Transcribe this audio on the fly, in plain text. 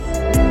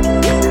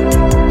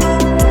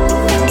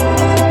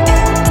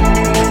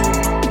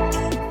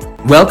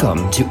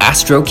Welcome to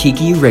Astro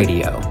Kiki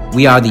Radio.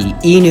 We are the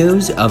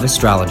e-news of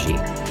astrology.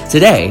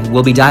 Today,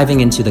 we'll be diving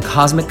into the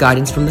cosmic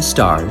guidance from the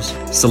stars,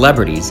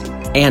 celebrities,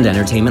 and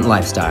entertainment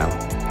lifestyle.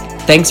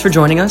 Thanks for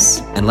joining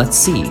us, and let's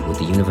see what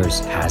the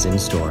universe has in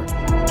store.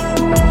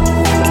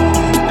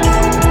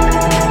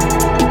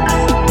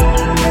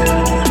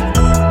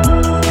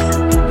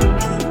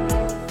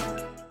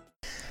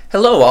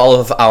 Hello, all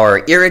of our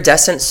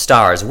iridescent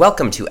stars.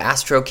 Welcome to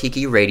Astro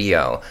Kiki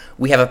Radio.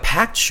 We have a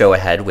packed show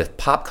ahead with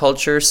pop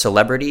culture,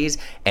 celebrities,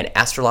 and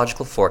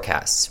astrological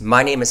forecasts.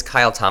 My name is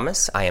Kyle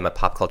Thomas. I am a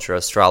pop culture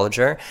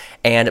astrologer,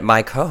 and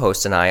my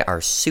co-host and I are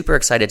super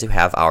excited to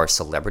have our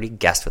celebrity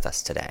guest with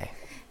us today.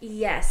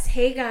 Yes.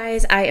 Hey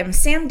guys, I am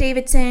Sam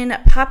Davidson,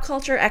 pop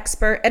culture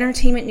expert,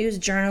 entertainment news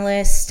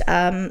journalist,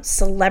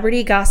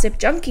 celebrity gossip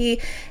junkie,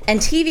 and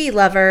TV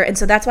lover. And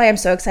so that's why I'm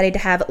so excited to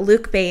have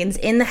Luke Baines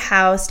in the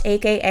house,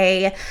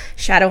 aka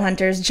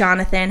Shadowhunters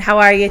Jonathan. How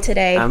are you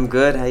today? I'm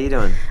good. How you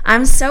doing?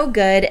 I'm so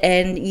good.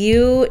 And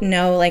you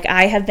know,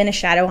 I have been a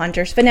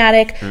Shadowhunters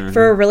fanatic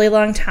for a really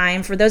long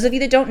time. For those of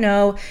you that don't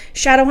know,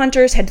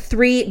 Shadowhunters had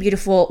 3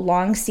 beautiful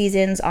long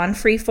seasons on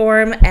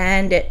Freeform,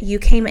 and you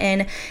came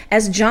in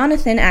as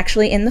Jonathan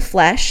actually in the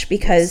flesh,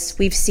 because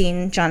we've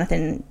seen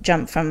Jonathan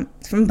jump from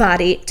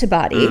body to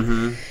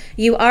body.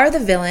 You are the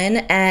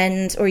villain,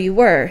 or you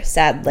were,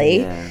 sadly.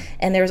 Yeah.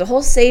 And there was a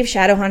whole Save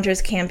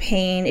Shadowhunters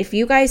campaign. If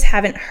you guys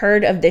haven't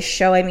heard of this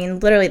show, I mean,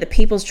 literally the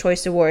People's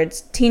Choice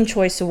Awards, Teen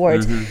Choice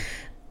Awards,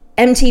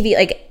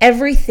 MTV,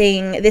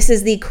 everything. This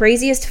is the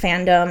craziest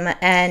fandom.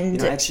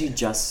 And I actually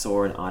just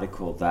saw an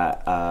article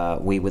that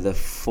we were the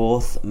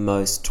 4th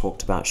most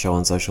talked about show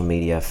on social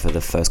media for the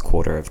first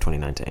quarter of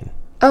 2019.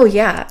 Oh,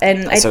 yeah.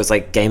 And So it's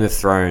like Game of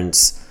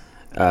Thrones,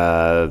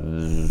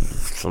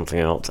 something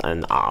else,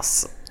 and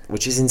us,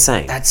 which is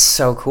insane. That's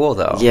so cool,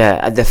 though.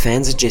 Yeah, the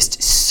fans are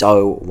just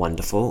so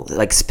wonderful.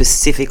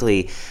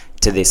 Specifically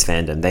to this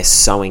fandom, they're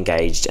so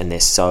engaged and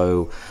they're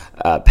so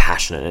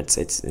passionate.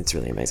 It's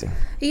really amazing.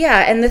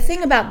 Yeah, and the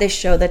thing about this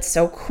show that's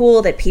so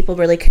cool that people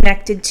really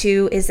connected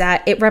to is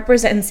that it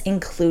represents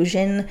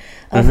inclusion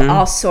of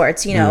all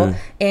sorts. You know,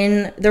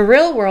 in the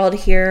real world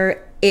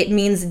here, it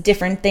means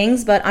different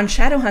things, but on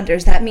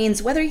Shadowhunters, that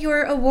means whether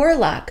you're a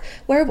warlock,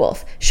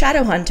 werewolf,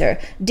 shadowhunter,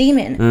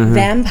 demon,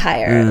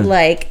 vampire,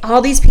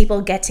 all these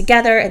people get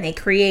together and they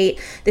create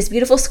this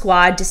beautiful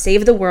squad to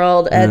save the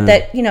world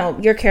that,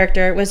 your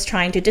character was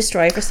trying to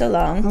destroy for so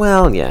long.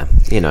 Well, yeah,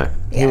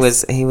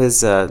 Yes. he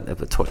was a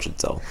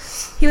tortured soul.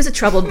 He was a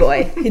troubled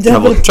boy.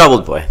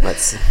 Troubled boy.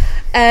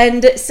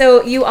 And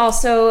so you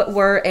also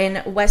were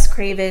in Wes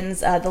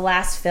Craven's The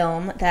Last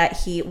Film that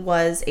he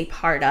was a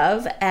part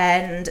of.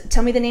 And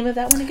tell me the name of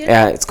that one again.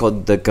 Yeah, it's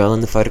called The Girl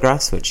in the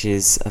Photographs, which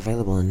is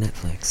available on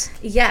Netflix.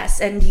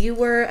 Yes, and you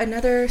were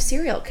another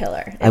serial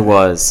killer. I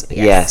was,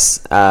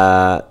 yes.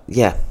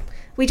 Yeah.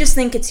 We just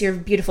think it's your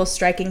beautiful,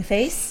 striking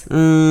face.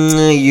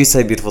 You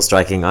say beautiful,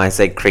 striking. I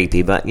say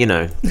creepy, but,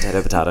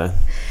 potato.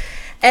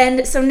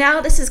 And so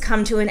now this has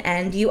come to an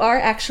end. You are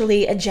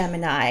actually a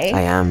Gemini.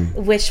 I am.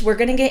 Which we're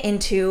going to get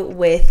into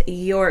with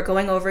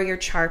going over your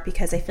chart,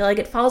 because I feel like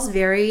it falls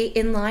very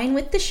in line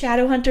with the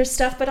Shadowhunter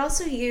stuff, but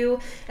also you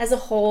as a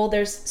whole.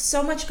 There's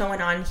so much going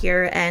on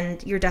here,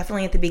 and you're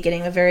definitely at the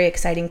beginning of a very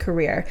exciting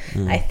career,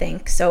 I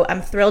think. So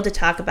I'm thrilled to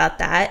talk about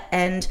that.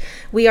 And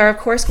we are, of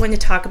course, going to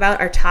talk about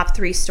our top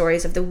 3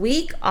 stories of the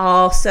week.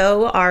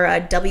 Also, our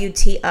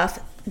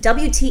WTF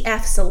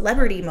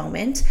celebrity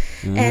moment.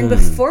 And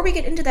before we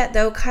get into that,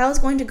 though, Kyle's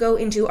going to go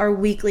into our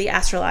weekly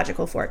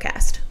astrological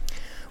forecast.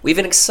 We have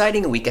an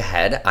exciting week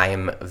ahead. I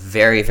am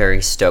very,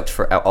 very stoked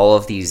for all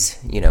of these,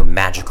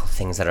 magical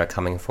things that are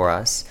coming for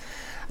us.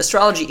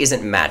 Astrology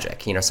isn't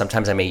magic.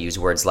 Sometimes I may use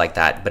words like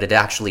that, but it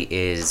actually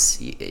is.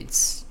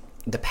 It's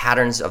the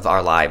patterns of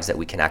our lives that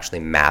we can actually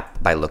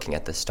map by looking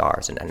at the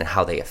stars and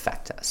how they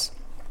affect us.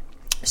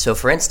 So,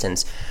 for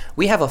instance,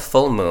 we have a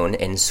full moon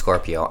in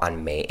Scorpio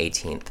on May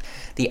 18th.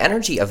 The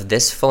energy of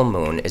this full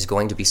moon is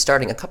going to be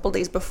starting a couple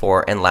days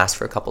before and last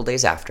for a couple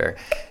days after.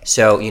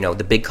 So,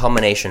 the big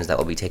culminations that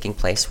will be taking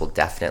place will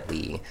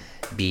definitely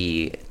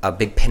be a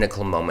big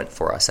pinnacle moment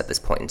for us at this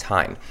point in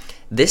time.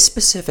 This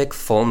specific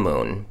full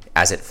moon,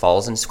 as it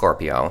falls in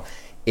Scorpio,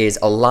 is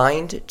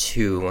aligned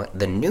to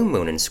the new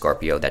moon in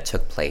Scorpio that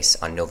took place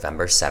on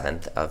November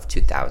 7th of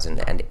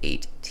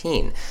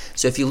 2018.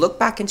 So if you look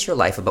back into your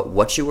life about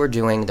what you were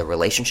doing, the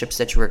relationships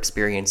that you were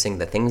experiencing,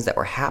 the things that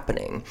were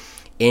happening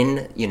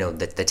in,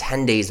 the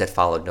 10 days that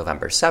followed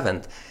November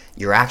 7th,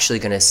 you're actually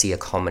going to see a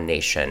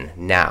culmination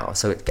now.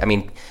 So, look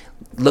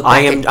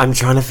back. I'm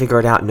trying to figure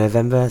it out.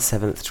 November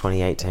 7th,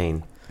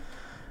 2018.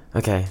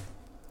 Okay.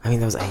 That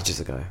was ages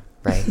ago.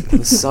 Right. It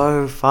was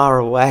so far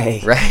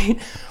away. Right?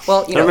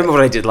 Well, I don't remember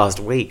what I did last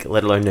week,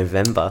 let alone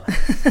November.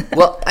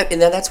 Well,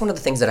 and that's one of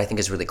the things that I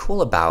think is really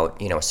cool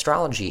about,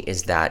 astrology,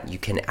 is that you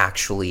can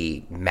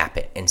actually map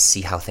it and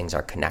see how things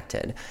are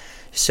connected.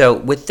 So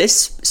with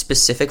this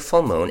specific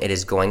full moon, it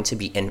is going to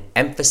be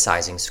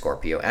emphasizing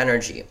Scorpio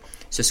energy.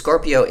 So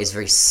Scorpio is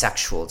very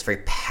sexual, it's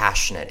very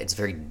passionate, it's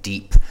very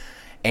deep,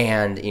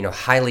 and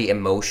highly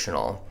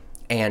emotional.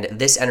 And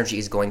this energy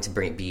is going to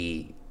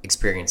be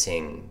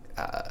experiencing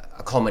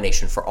a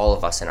culmination for all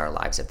of us in our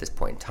lives at this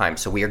point in time.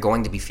 So we are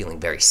going to be feeling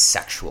very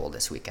sexual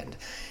this weekend,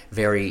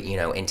 very,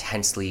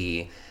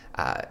 intensely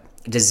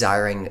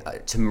desiring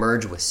to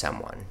merge with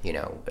someone,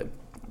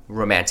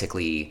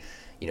 romantically,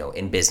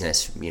 in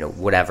business,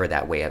 whatever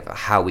that way of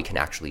how we can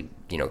actually,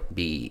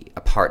 be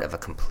a part of a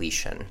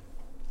completion.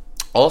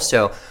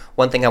 Also,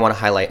 one thing I want to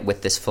highlight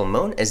with this full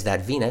moon is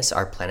that Venus,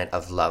 our planet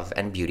of love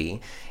and beauty,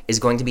 is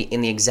going to be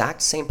in the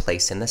exact same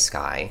place in the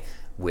sky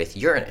with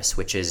Uranus,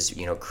 which is,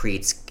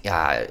 creates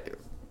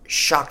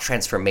shock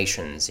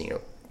transformations,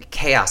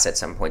 chaos at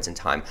some points in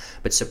time,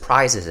 but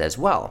surprises as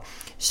well.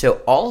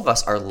 So all of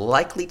us are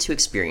likely to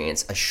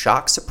experience a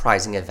shock,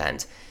 surprising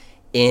event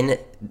in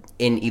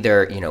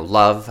either,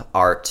 love,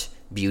 art,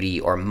 beauty,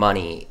 or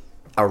money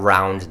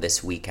around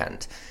this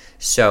weekend.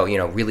 So,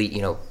 really,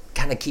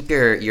 kind of keep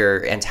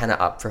your antenna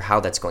up for how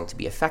that's going to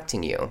be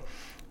affecting you.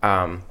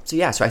 So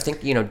I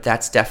think,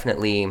 that's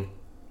definitely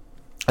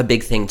a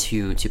big thing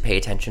to pay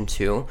attention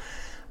to.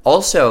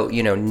 Also,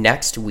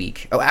 next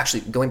week,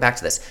 actually, going back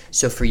to this.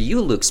 So for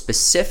you, Luke,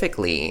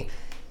 specifically,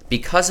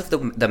 because of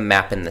the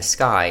map in the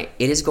sky,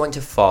 it is going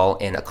to fall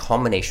in a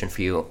culmination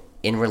for you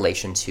in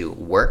relation to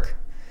work,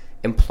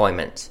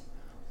 employment,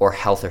 or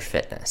health or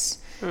fitness.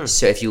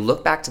 So if you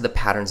look back to the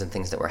patterns and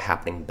things that were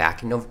happening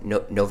back in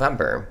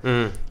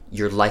November,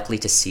 you're likely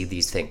to see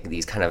these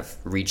kind of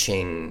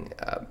reaching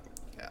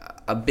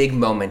a big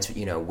moment,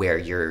 where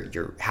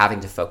you're having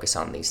to focus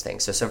on these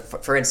things. So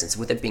for instance,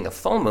 with it being a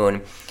full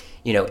moon,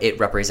 it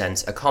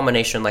represents a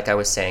culmination, like I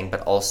was saying, but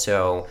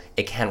also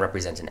it can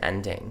represent an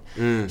ending.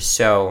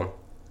 So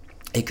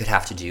it could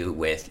have to do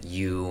with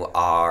you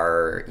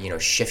are,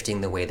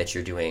 shifting the way that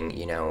you're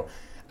doing,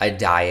 a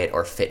diet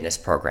or fitness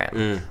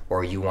program,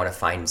 or you want to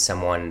find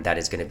someone that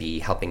is going to be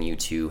helping you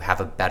to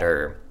have a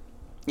better,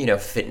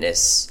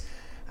 fitness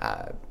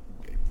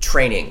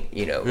training,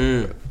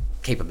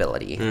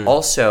 capability.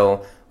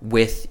 Also,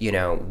 with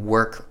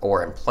work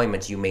or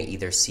employment, you may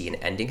either see an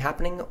ending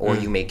happening, or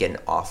you may get an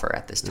offer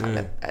at this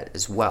time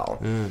as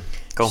well.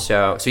 Cool.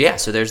 So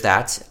there's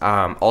that.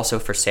 Also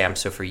for Sam,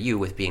 so for you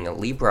with being a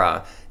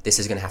Libra, this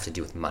is going to have to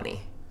do with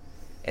money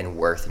and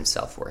worth and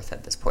self-worth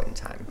at this point in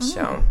time.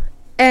 So.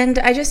 And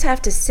I just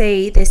have to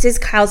say, this is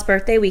Kyle's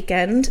birthday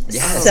weekend.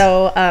 Yes.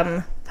 So,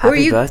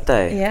 Happy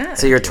birthday. Yeah.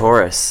 So you're a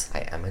Taurus.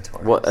 I am a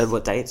Taurus.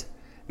 What date?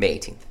 May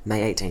 18th.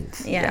 May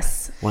 18th.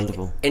 Yes.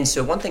 Wonderful. And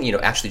so one thing,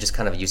 actually just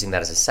kind of using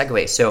that as a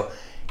segue. So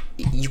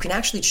you can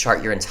actually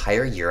chart your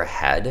entire year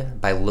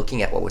ahead by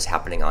looking at what was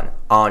happening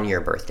on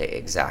your birthday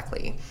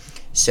exactly.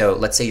 So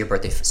let's say your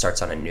birthday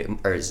starts on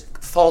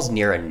falls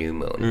near a new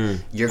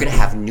moon. You're going to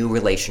have new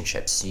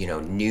relationships,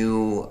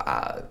 new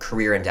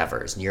career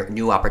endeavors,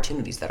 new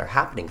opportunities that are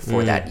happening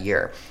for that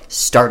year,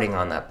 starting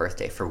on that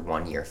birthday for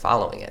 1 year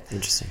following it.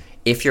 Interesting.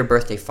 If your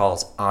birthday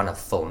falls on a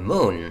full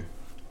moon,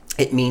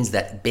 it means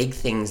that big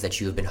things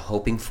that you have been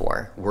hoping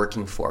for,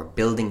 working for,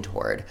 building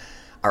toward,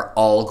 are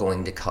all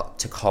going to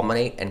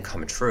culminate and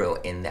come true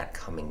in that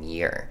coming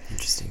year.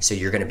 Interesting. So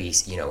you're going to be,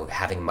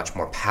 having much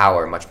more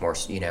power, much more,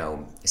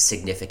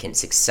 significant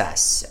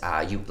success.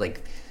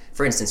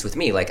 For instance, with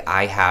me,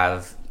 I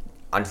have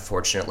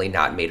unfortunately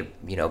not made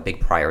a big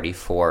priority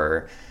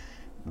for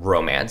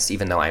romance,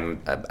 even though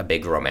I'm a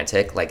big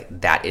romantic.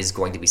 That is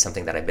going to be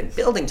something that I've been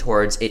building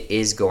towards. It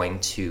is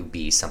going to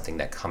be something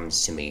that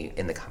comes to me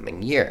in the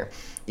coming year.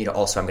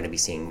 Also I'm going to be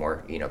seeing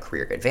more,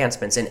 career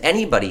advancements. And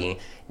anybody,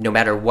 no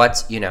matter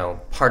what,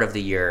 part of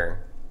the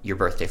year your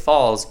birthday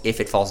falls, if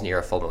it falls near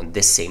a full moon,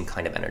 this same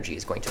kind of energy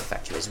is going to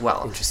affect you as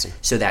well. Interesting.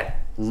 So that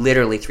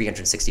literally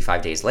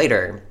 365 days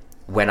later,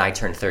 when I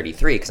turn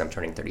 33, because I'm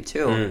turning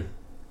 32,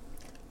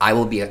 I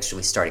will be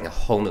actually starting a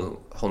whole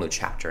new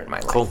chapter in my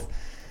life. Cool.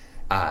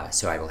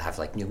 So I will have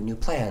new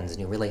plans,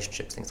 new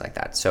relationships, things like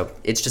that. So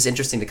it's just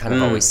interesting to kind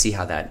of always see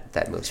how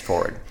that moves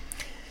forward.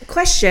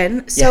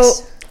 Question. So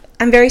Yes.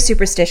 I'm very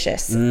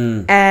superstitious,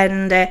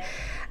 and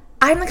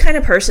I'm the kind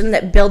of person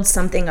that builds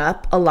something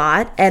up a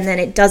lot, and then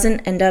it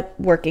doesn't end up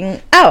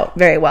working out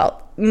very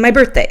well. My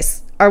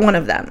birthdays are one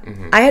of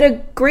them. I had a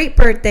great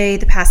birthday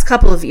the past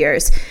couple of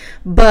years,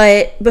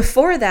 but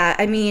before that,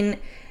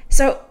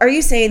 so are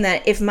you saying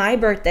that if my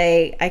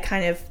birthday, I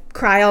kind of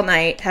cry all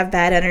night, have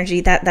bad energy,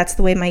 that's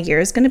the way my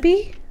year is going to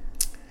be?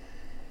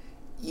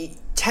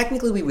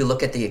 Technically, we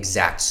look at the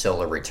exact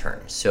solar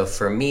return. So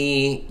for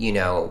me,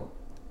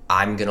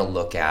 I'm going to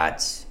look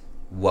at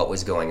what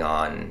was going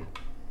on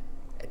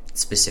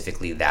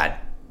specifically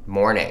that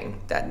morning,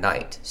 that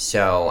night.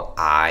 So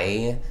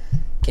I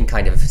can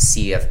kind of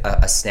see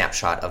a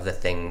snapshot of the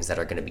things that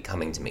are going to be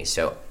coming to me.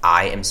 So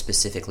I am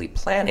specifically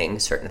planning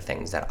certain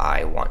things that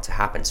I want to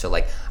happen. So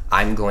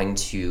I'm going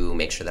to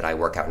make sure that I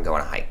work out and go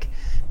on a hike,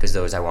 because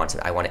those I want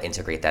to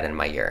integrate that in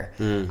my year.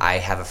 I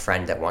have a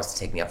friend that wants to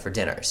take me out for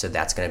dinner, so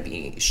that's going to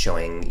be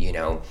showing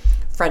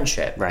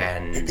friendship, right,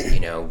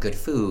 and good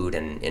food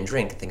and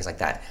drink and things like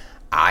that.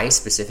 I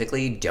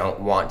specifically don't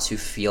want to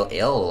feel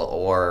ill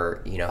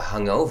or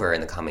hungover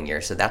in the coming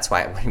year, so that's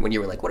why when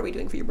you were like, what are we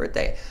doing for your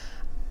birthday,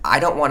 I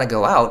don't want to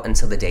go out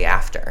until the day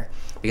after,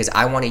 because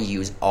I want to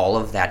use all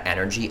of that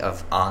energy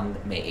of on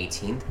May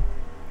 18th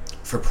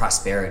for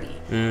prosperity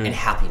and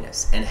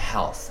happiness and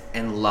health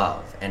and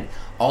love and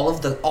all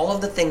of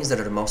the things that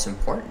are the most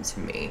important to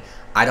me.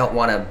 I don't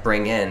want to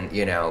bring in,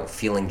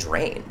 feeling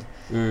drained.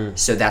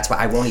 So that's why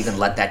I won't even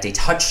let that day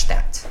touch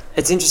that.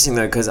 It's interesting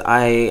though, because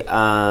I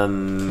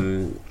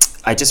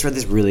just read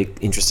this really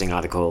interesting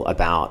article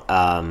about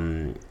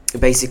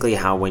basically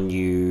how when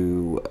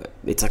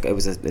it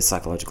was a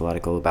psychological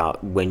article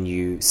about when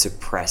you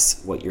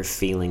suppress what you're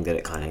feeling, that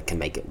it kind of can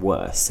make it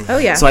worse. Oh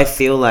yeah. So I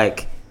feel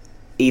like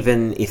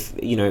even if,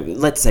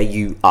 let's say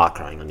you are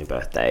crying on your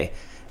birthday,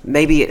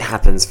 maybe it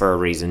happens for a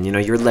reason.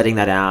 You're letting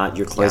that out,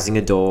 you're closing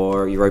a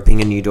door, you're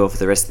opening a new door for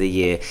the rest of the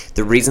year.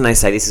 The reason I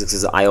say this is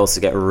because I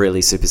also get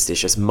really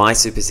superstitious. My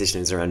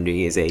superstition is around New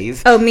Year's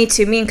Eve. Oh, me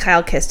too. Me and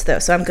Kyle kissed, though,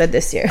 so I'm good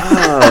this year.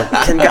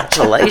 Oh,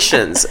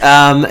 congratulations.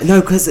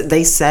 No, because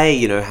they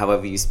say,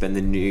 however you spend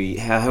New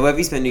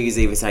Year's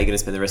Eve is how you're going to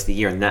spend the rest of the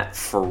year, and that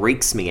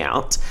freaks me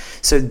out.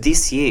 So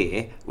this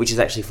year, which is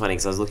actually funny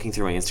because I was looking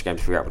through my Instagram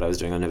to figure out what I was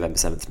doing on November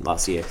 7th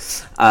last year,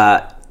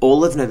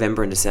 all of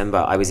November and December,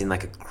 I was in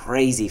like a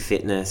crazy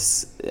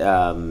fitness.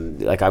 I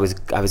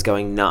was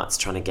going nuts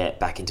trying to get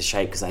back into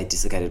shape because I had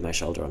dislocated my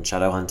shoulder on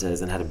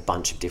Shadowhunters and had a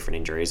bunch of different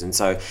injuries. And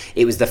so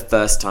it was the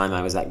first time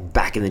I was like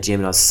back in the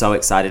gym, and I was so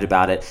excited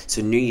about it.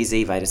 So New Year's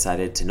Eve, I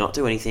decided to not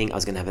do anything. I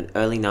was going to have an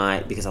early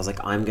night because I was like,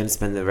 I'm going to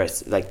spend the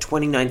rest,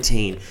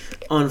 2019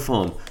 on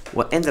form.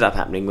 What ended up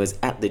happening was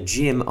at the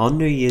gym on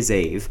New Year's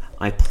Eve,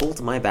 I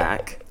pulled my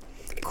back,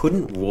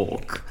 couldn't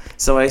walk,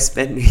 so I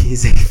spent New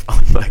Year's Eve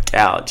on my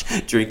couch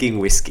drinking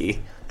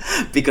whiskey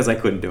because I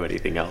couldn't do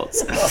anything else.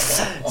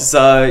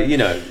 So,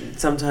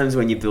 sometimes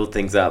when you build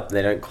things up,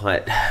 they don't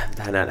quite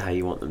pan out how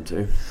you want them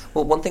to.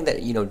 Well, one thing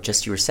that,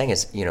 you were saying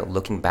is,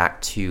 looking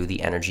back to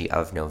the energy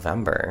of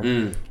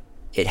November,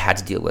 it had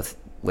to deal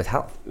with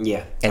health.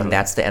 Yeah. And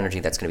that's the energy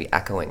that's going to be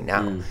echoing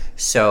now.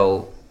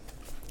 So,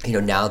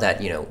 now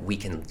that, we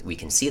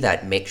can see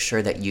that, make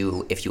sure that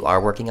if you are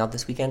working out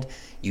this weekend,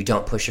 you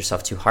don't push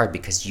yourself too hard,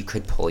 because you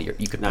could pull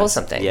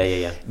something.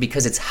 Yeah.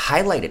 Because it's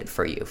highlighted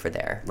for you for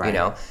there. Right.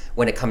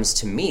 When it comes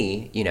to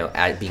me,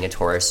 at being a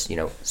Taurus,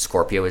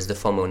 Scorpio is the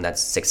full moon,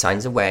 that's 6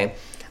 signs away.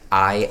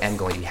 I am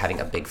going to be having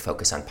a big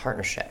focus on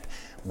partnership,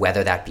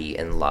 whether that be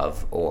in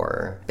love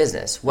or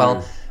business.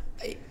 Well,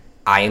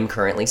 I am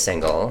currently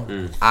single.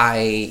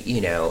 I,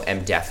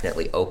 am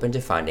definitely open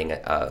to finding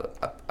a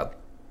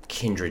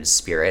kindred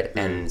spirit,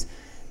 and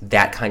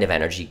that kind of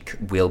energy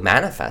will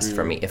manifest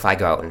for me if I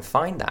go out and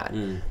find that.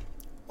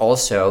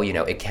 Also,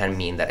 it can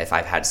mean that if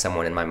I've had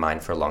someone in my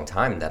mind for a long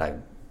time that I've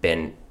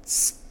been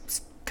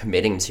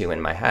committing to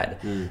in my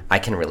head, I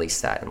can release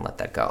that and let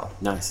that go.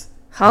 Nice.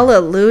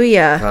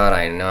 Hallelujah. God,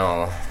 I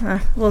know.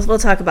 We'll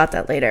talk about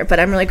that later, but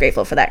I'm really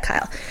grateful for that,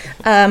 Kyle.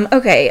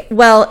 Okay,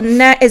 well,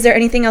 is there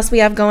anything else we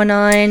have going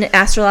on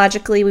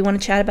astrologically we want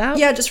to chat about?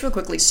 Yeah, just real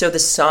quickly. So the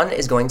sun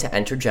is going to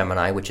enter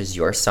Gemini, which is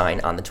your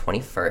sign, on the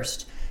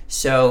 21st.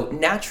 So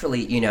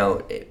naturally,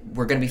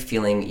 we're going to be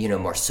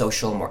feeling, more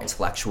social, more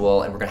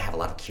intellectual, and we're going to have a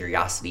lot of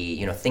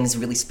curiosity. Things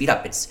really speed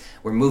up.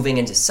 We're moving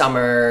into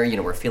summer.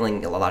 We're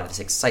feeling a lot of this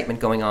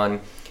excitement going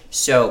on.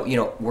 So,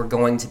 we're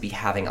going to be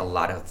having a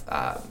lot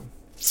of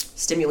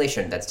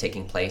stimulation that's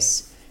taking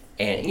place,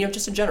 and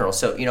just in general.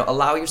 So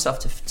allow yourself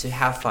to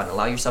have fun,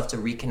 allow yourself to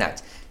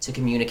reconnect, to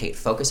communicate,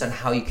 focus on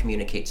how you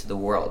communicate to the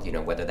world,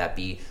 whether that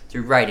be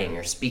through writing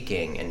or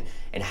speaking,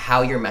 and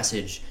how your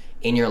message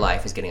in your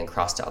life is getting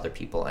across to other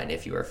people, and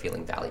if you are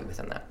feeling value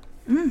within that.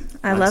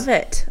 I love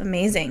it.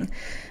 Amazing.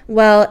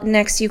 Well,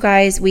 next, you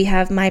guys, we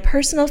have my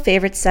personal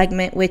favorite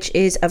segment, which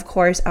is, of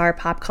course, our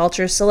pop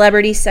culture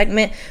celebrity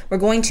segment. We're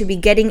going to be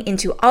getting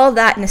into all of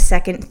that in a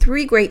second.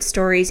 3 great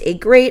stories, a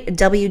great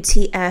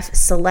WTF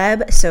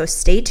celeb, so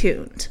stay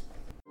tuned.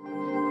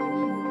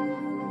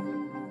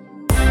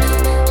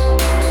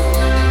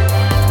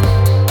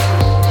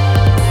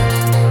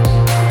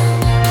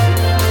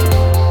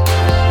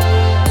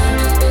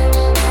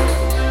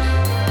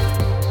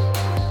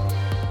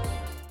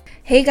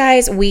 Hey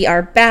guys, we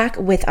are back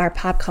with our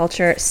pop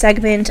culture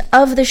segment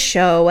of the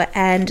show,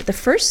 and the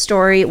first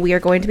story we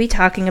are going to be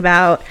talking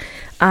about,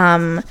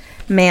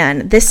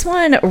 this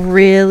one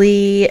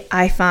really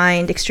I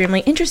find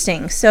extremely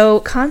interesting. So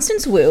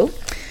Constance Wu,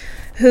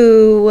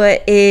 who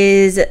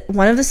is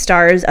one of the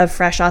stars of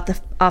Fresh Off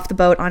the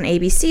Boat on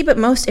ABC, but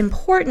most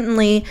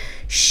importantly,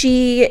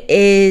 she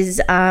is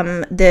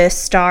the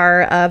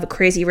star of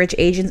Crazy Rich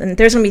Asians, and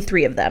there's going to be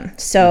 3 of them.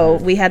 So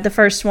we had the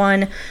first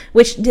one,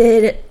 which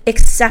did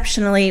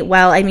exceptionally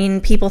well. I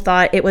mean, people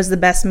thought it was the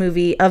best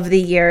movie of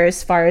the year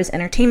as far as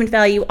entertainment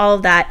value, all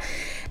of that.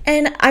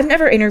 And I've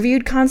never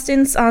interviewed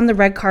Constance on the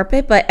red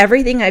carpet, but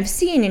everything I've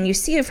seen and you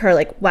see of her,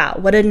 like, wow,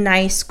 what a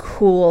nice,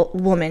 cool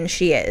woman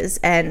she is,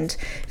 and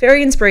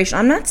very inspirational.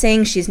 I'm not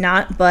saying she's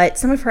not, but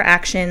some of her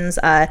actions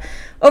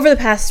over the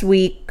past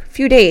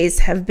few days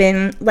have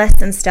been less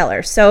than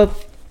stellar. So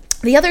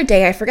the other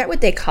day, I forget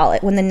what they call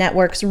it when the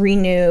networks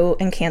renew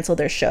and cancel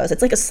their shows.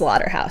 It's like a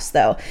slaughterhouse,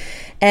 though.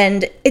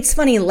 And it's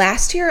funny,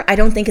 last year, I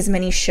don't think as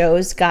many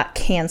shows got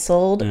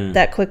canceled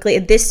that quickly.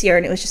 This year,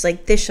 and it was just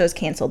like, this show's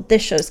canceled,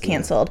 this show's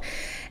canceled.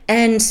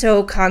 And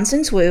so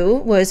Constance Wu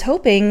was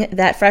hoping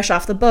that Fresh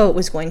Off the Boat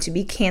was going to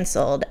be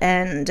canceled,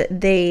 and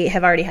they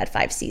have already had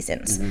 5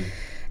 seasons.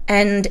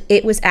 And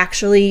it was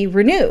actually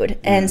renewed.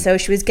 And so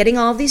she was getting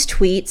all of these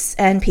tweets,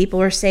 and people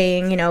were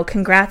saying, you know,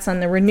 congrats on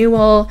the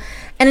renewal.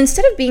 And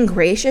instead of being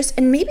gracious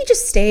and maybe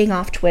just staying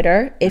off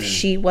Twitter if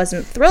she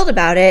wasn't thrilled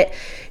about it,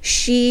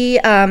 she,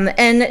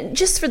 and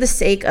just for the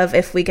sake of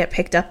if we get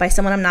picked up by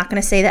someone, I'm not going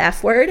to say the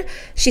F word.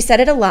 She said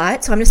it a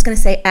lot, so I'm just going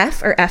to say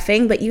F or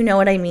effing, but you know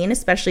what I mean,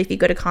 especially if you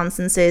go to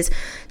Constance's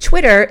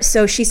Twitter.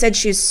 So she said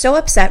she's so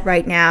upset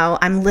right now.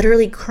 I'm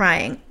literally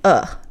crying.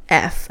 Ugh.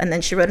 F. And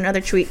then she wrote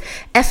another tweet,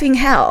 effing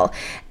hell.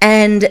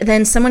 And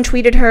then someone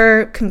tweeted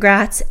her,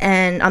 congrats,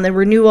 and on the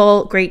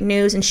renewal, great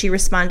news. And she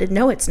responded,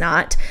 no, it's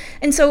not.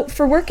 And so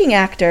for working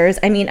actors,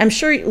 I mean, I'm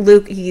sure,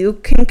 Luke,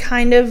 you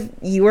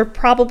were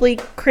probably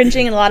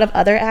cringing, and a lot of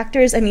other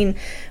actors. I mean,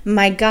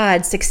 my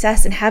God,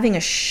 success and having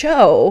a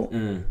show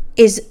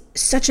is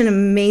such an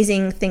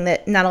amazing thing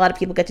that not a lot of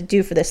people get to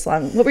do for this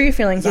long. What were your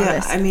feelings on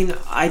this? I mean,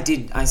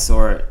 I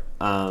saw it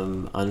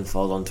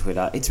unfold on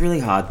Twitter. It's really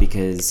hard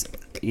because,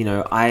 you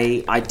know,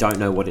 I don't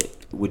know what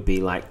it would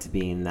be like to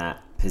be in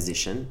that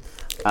position.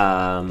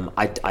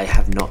 I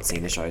have not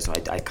seen the show, so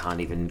I can't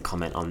even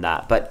comment on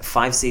that. But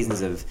 5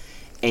 seasons of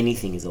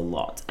anything is a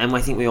lot. And I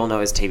think we all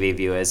know as TV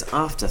viewers,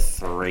 after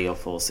 3 or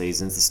 4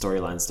 seasons, the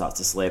storyline starts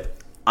to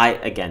slip. I,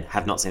 again,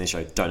 have not seen the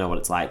show, don't know what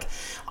it's like.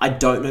 I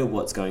don't know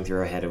what's going through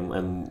her head,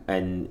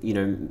 and you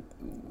know,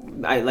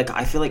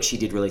 I feel like she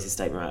did release a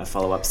statement, a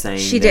follow-up saying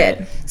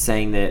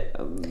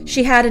that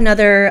she had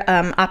another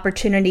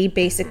opportunity,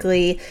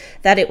 basically,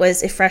 that it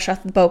was if Fresh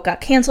Off the Boat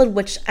got canceled,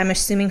 which I'm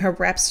assuming her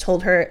reps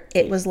told her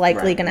it was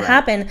likely going to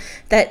happen,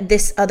 that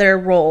this other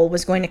role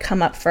was going to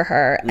come up for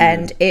her,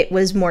 and it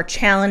was more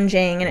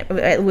challenging, and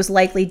it was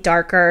likely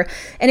darker,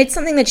 and it's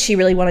something that she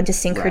really wanted to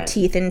sink her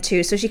teeth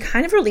into. So she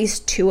kind of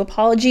released 2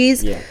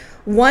 apologies.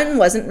 One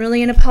wasn't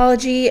really an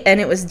apology, and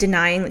it was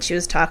denying that she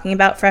was talking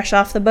about Fresh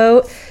Off the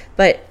Boat,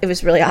 but it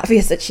was really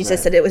obvious that she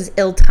just said it was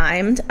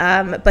ill-timed.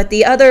 But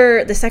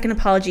the second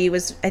apology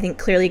was, I think,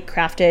 clearly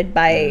crafted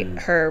by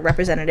her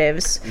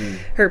representatives,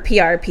 her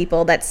PR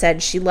people, that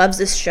said she loves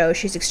this show,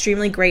 she's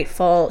extremely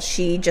grateful,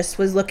 she just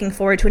was looking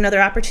forward to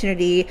another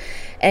opportunity,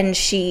 and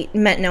she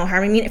meant no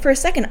harm. I mean, for a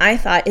second, I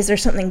thought, is there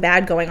something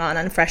bad going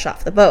on Fresh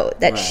Off the Boat,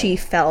 that she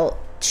felt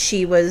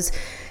she was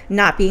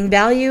not being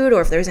valued,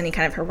 or if there's any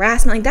kind of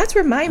harassment? Like, that's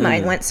where my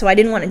mind went, so I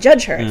didn't want to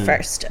judge her at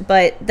first,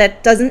 but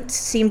that doesn't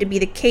seem to be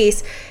the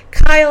case.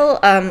 Kyle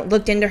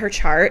looked into her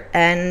chart,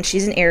 and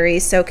she's an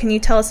Aries, so can you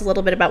tell us a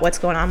little bit about what's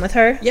going on with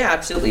her? Yeah,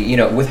 absolutely. You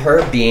know, with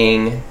her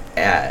being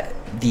an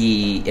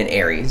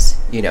Aries,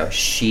 you know,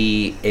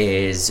 she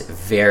is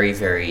very,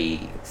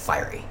 very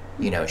fiery.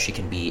 You know, she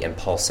can be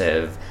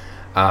impulsive,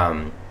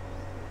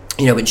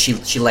 you know, but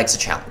she likes a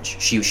challenge.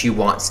 She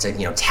wants to,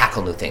 you know,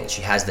 tackle new things.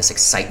 She has this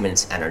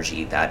excitement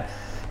energy that,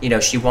 you know,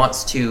 she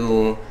wants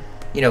to,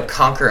 you know,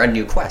 conquer a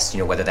new quest, you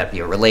know, whether that be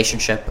a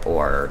relationship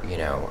or, you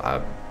know,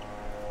 a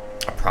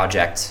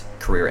project,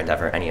 career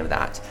endeavor, any of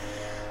that.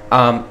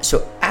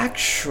 So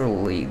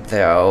actually,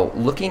 though,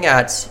 looking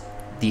at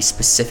the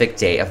specific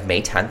day of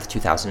May 10th,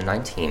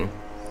 2019,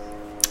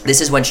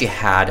 this is when she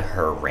had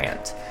her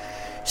rant.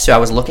 So I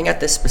was looking at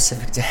this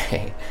specific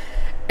day,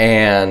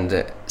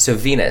 and so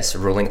Venus,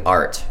 ruling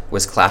art,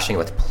 was clashing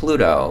with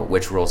Pluto,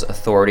 which rules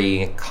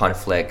authority,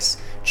 conflicts,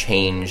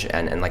 change,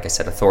 and like I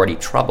said, authority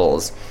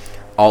troubles.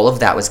 All of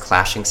that was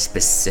clashing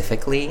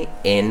specifically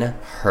in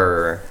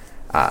her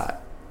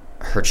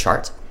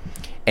chart.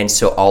 And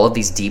so all of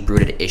these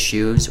deep-rooted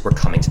issues were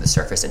coming to the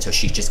surface, and so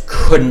she just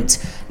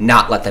couldn't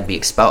not let them be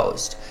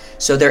exposed.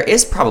 So there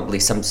is probably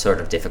some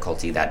sort of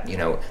difficulty that, you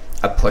know,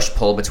 a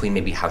push-pull between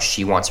maybe how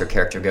she wants her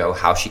character to go,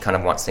 how she kind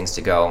of wants things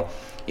to go,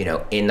 you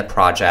know, in the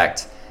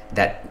project,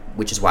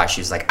 which is why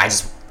she was like,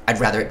 I'd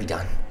rather it be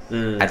done.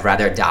 I'd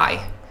rather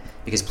die,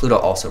 because Pluto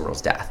also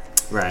rules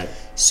death. Right.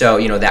 So,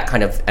 you know, that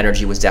kind of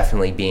energy was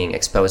definitely being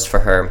exposed for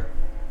her.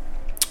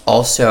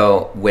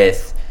 Also,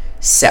 with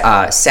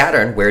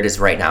Saturn, where it is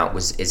right now,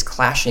 is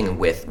clashing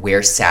with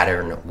where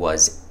Saturn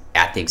was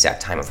at the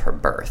exact time of her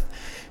birth.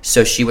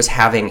 So she was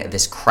having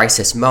this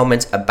crisis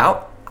moment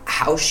about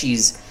how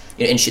she's,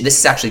 you know, and this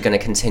is actually going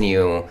to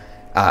continue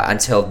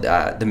until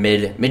the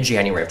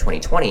mid-January of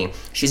 2020.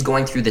 She's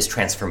going through this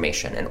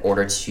transformation. In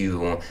order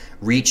to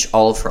reach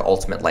all of her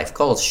ultimate life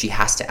goals, she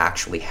has to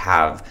actually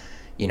have,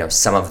 you know,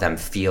 some of them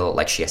feel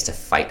like she has to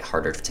fight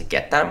harder to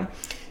get them.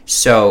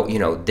 So, you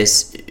know,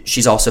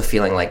 she's also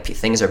feeling like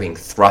things are being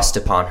thrust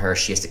upon her.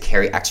 She has to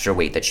carry extra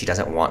weight that she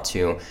doesn't want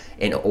to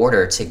in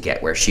order to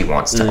get where she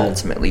wants to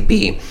ultimately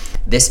be.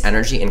 This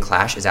energy in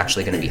clash is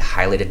actually going to be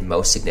highlighted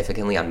most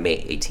significantly on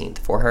May 18th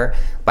for her.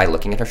 By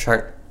looking at her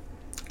chart,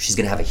 she's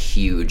going to have a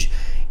huge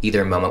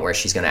either moment where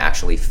she's going to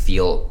actually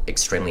feel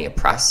extremely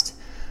oppressed,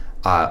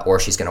 or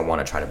she's going to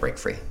want to try to break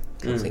free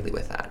completely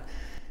with that.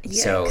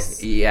 So, Yikes.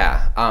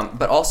 yeah.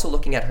 But also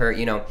looking at her,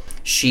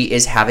 she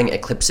is having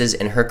eclipses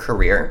in her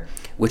career,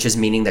 which is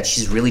meaning that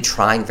she's really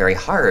trying very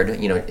hard,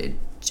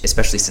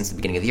 especially since the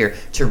beginning of the year,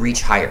 to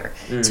reach higher,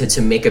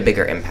 to make a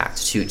bigger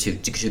impact,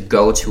 to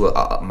go to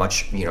a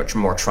much,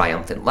 more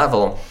triumphant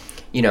level,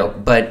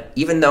 But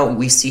even though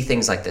we see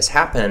things like this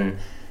happen,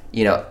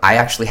 I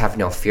actually have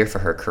no fear for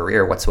her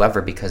career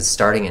whatsoever, because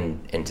starting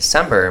in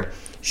December,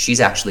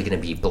 she's actually going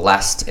to be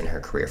blessed in her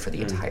career for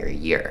the entire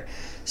year.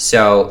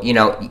 So,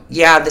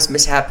 this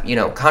mishap,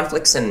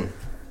 conflicts and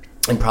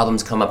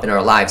problems come up in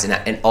our lives,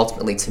 and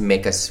ultimately to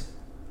make us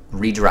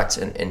redirect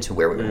into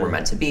where we're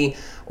meant to be,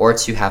 or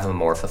to have a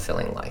more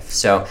fulfilling life.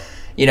 So,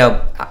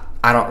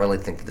 I don't really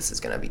think that this is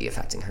going to be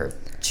affecting her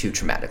too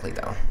traumatically,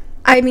 though.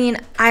 I mean,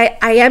 I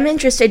am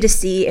interested to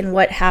see in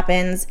what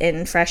happens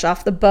in Fresh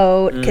Off the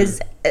Boat, because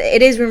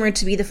it is rumored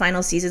to be the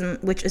final season,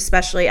 which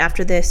especially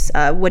after this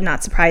would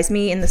not surprise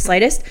me in the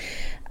slightest.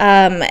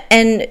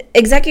 And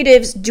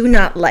executives do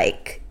not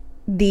like,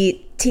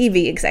 the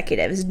TV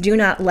executives do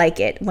not like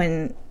it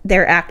when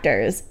their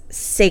actors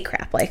say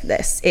crap like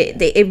this.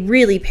 It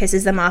really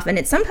pisses them off, and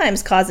it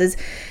sometimes causes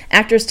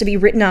actors to be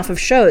written off of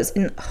shows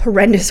in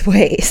horrendous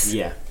ways.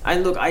 Yeah.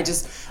 And look, I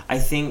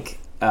think...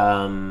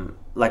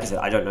 like I said,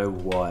 I don't know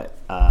what,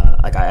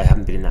 I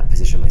haven't been in that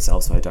position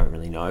myself, so I don't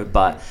really know.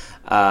 But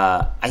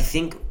I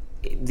think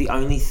the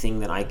only thing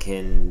that I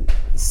can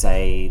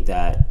say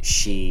that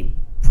she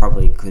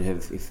probably could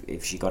have,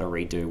 if she got a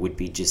redo, would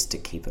be just to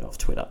keep it off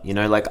Twitter.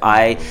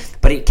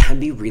 But it can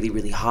be really,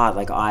 really hard.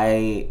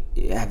 I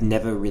have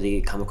never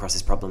really come across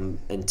this problem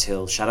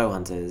until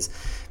Shadowhunters,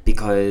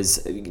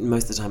 because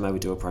most of the time I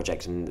would do a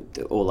project and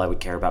all I would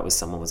care about was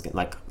someone was getting,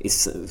 if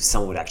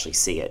someone would actually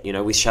see it.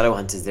 With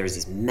Shadowhunters, there is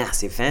this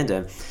massive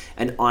fandom,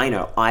 and I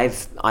know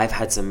I've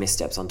had some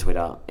missteps on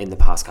Twitter in the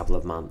past couple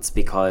of months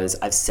because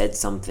I've said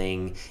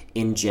something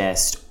in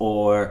jest,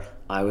 or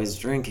I was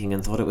drinking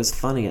and thought it was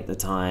funny at the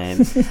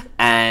time,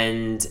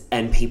 and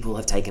people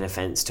have taken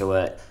offense to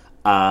it.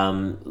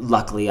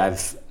 Luckily,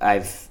 I've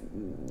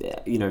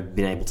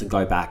been able to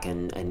go back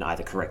and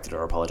either correct it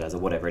or apologize or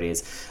whatever it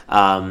is.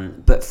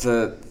 But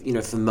for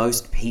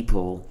most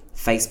people,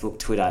 Facebook,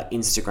 Twitter,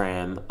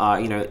 Instagram,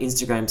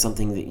 Instagram's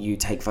something that you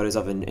take photos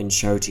of and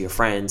show to your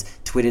friends.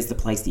 Twitter's the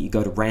place that you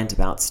go to rant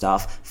about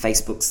stuff.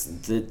 Facebook's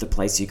the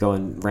place you go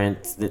and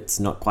rant that's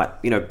not quite,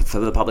 for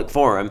the public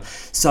forum.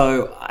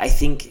 So I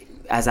think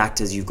as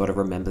actors, you've got to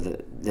remember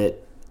that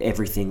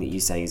everything that you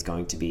say is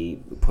going to be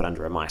put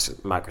under a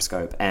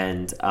microscope,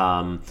 and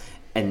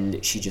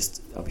she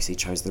just obviously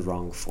chose the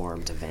wrong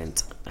forum to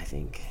vent, I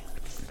think.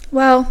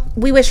 Well,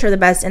 we wish her the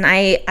best, and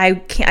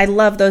I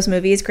love those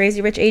movies, Crazy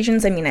Rich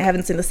Asians. I mean, I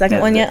haven't seen the second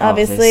one yet,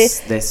 obviously.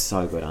 They're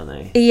so good,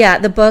 aren't they? Yeah,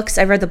 the books.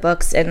 I've read the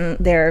books, and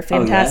they're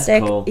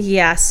fantastic. Oh, yeah? Cool.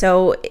 Yeah,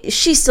 so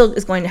she still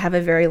is going to have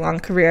a very long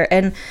career,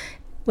 and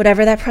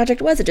whatever that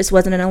project was, it just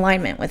wasn't in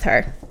alignment with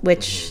her,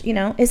 which,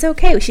 is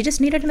okay. She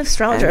just needed an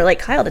astrologer like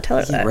Kyle to tell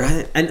her that.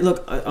 Right. And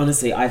look,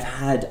 honestly, I've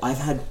had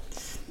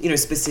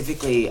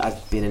specifically,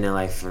 I've been in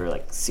LA for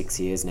 6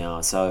 years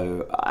now,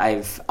 so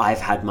I've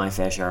had my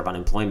fair share of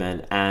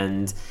unemployment,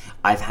 and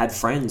I've had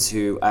friends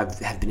who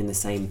have been in the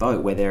same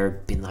boat where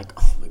they've been like,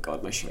 oh my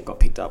God, my show got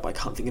picked up. I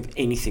can't think of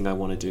anything I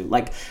want to do.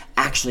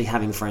 Actually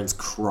having friends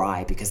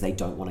cry because they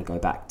don't want to go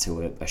back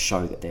to a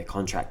show that they're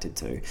contracted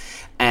to.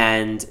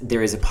 And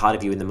there is a part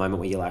of you in the moment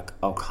where you're like,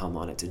 oh, come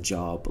on, it's a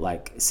job.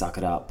 Suck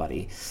it up,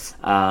 buddy.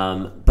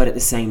 But at the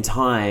same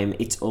time,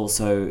 it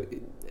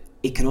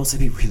can also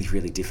be really,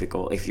 really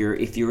difficult if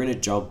you're in a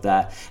job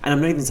that, and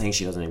I'm not even saying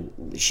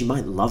she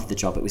might love the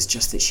job, it was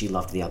just that she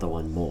loved the other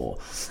one more.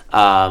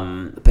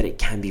 But it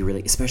can be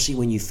really, especially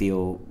when you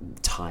feel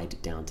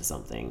tied down to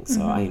something.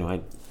 So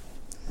I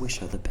wish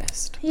her the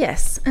best.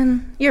 Yes,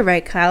 and you're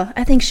right, Kyle.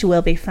 I think she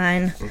will be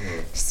fine.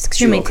 She's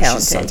extremely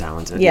talented. She's so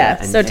talented.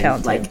 Yeah, so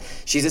talented.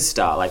 She's a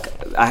star.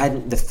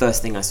 The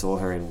first thing I saw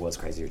her in was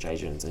Crazy Rich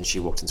Asians, and she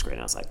walked on screen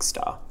and I was like,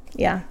 star.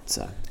 Yeah,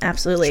 so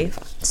absolutely.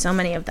 So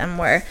many of them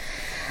were.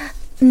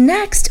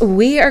 Next,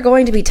 we are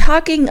going to be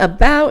talking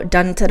about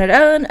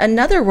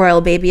another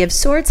royal baby of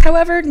sorts.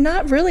 However,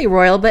 not really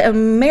royal, but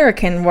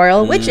American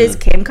royal, which is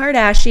Kim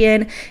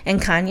Kardashian and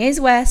Kanye's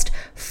West,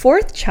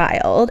 fourth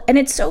child. And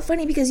it's so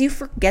funny because you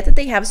forget that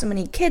they have so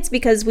many kids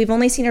because we've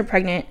only seen her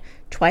pregnant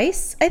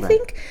twice, I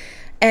think.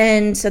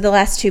 And so the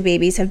last two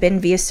babies have been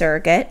via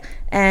surrogate.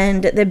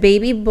 And the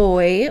baby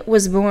boy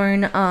was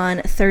born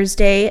on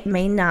Thursday,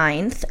 May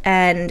 9th.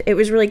 And it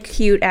was really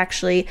cute,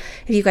 actually.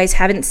 If you guys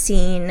haven't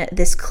seen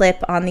this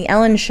clip on The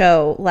Ellen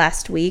Show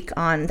last week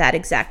on that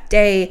exact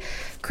day,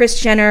 Kris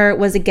Jenner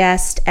was a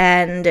guest,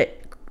 and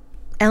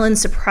Ellen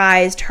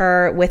surprised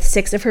her with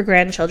 6 of her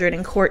grandchildren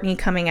and Kourtney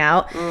coming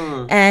out.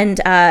 And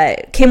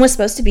Kim was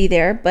supposed to be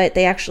there, but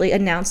they actually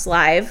announced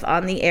live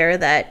on the air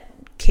that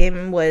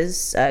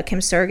Kim's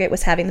surrogate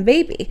was having the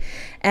baby.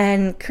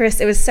 And Kris,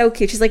 it was so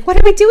cute. She's like, what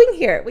are we doing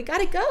here? We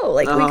gotta go.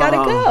 We gotta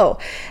go.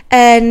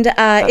 And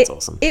that's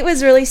awesome. It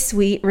was really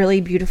sweet,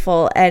 really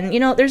beautiful. And,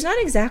 there's not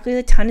exactly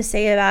a ton to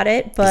say about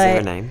it, but is there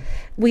a name?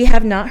 We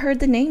have not heard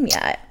the name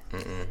yet.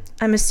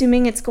 I'm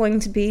assuming it's going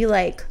to be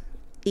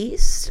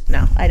East?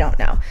 No, I don't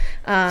know.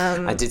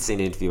 I did see an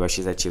interview where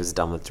she said she was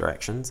done with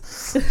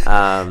directions.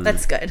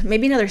 That's good.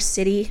 Maybe another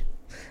city.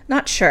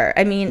 Not sure.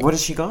 I mean, What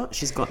has she got?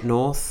 She's got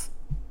North.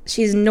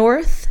 she's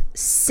North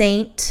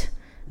Saint.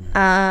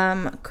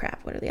 Crap.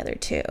 What are the other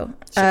two?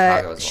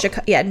 Chicago's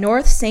one. Yeah,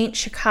 North Saint,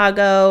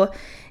 Chicago,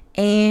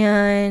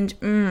 and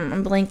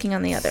I'm blanking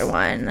on the other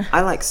one.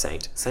 I like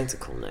Saint. Saint's a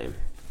cool name.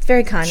 It's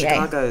very Kanye.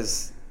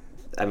 Chicago's,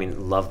 I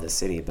mean, love the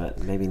city, but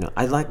maybe not.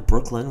 I like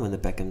Brooklyn when the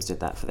Beckhams did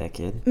that for their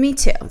kid. Me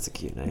too. That's a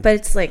cute name. But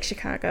it's like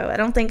Chicago. I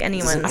don't think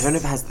anyone's. I don't know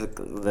if it has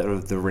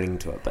the ring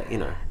to it, but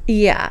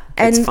Yeah,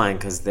 and it's fine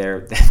because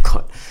they've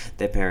got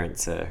their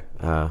parents are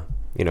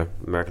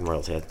American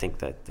royalty. I think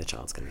that their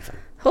child's gonna be fine.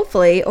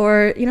 hopefully,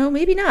 or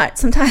maybe not.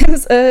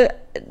 Sometimes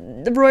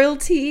the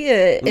royalty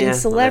and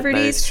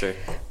celebrities. That is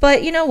true.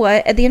 But you know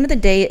what? At the end of the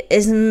day,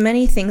 as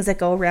many things that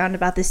go around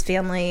about this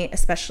family,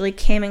 especially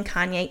Kim and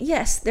Kanye,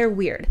 yes, they're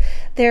weird.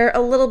 They're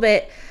a little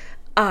bit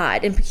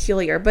odd and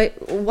peculiar,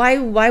 but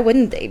why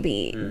wouldn't they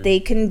be? They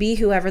can be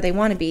whoever they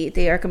want to be.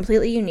 They are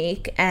completely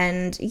unique.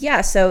 And yeah,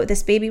 so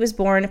this baby was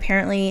born.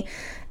 Apparently,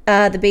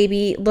 the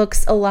baby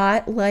looks a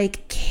lot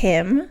like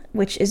Kim,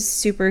 which is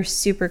super,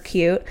 super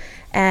cute.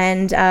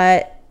 And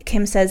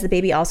Kim says the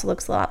baby also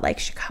looks a lot like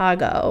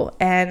Chicago,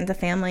 and the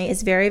family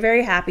is very,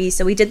 very happy.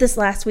 So we did this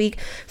last week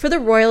for the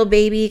royal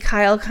baby.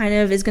 Kyle kind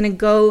of is going to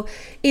go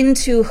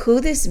into who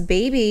this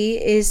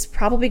baby is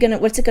probably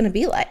what's it going to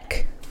be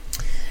like?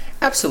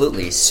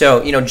 Absolutely.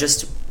 So,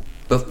 just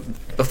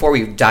before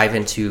we dive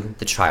into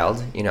the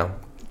child,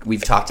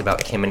 we've talked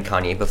about Kim and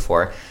Kanye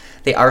before.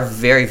 They are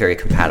very, very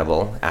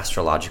compatible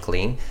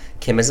astrologically.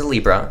 Kim is a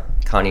Libra,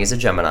 Kanye is a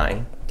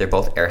Gemini. They're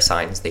both air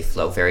signs. They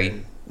flow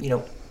very,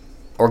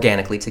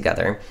 organically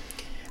together.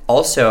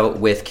 Also,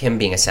 with Kim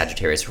being a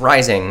Sagittarius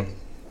rising,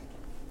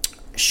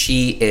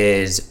 she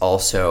is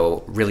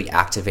also really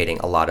activating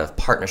a lot of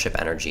partnership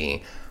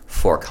energy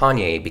for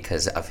Kanye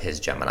because of his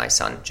Gemini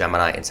sun.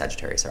 Gemini and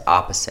Sagittarius are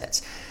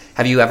opposites.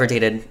 Have you ever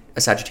dated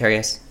a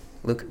Sagittarius,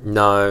 Luke?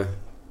 No.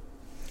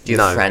 Do you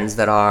have friends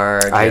that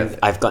are?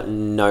 I've got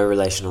no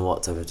relation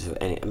whatsoever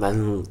to any.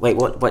 Wait,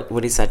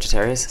 what is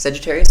Sagittarius?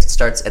 Sagittarius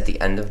starts at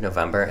the end of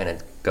November and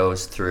it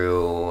goes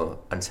through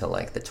until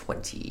like the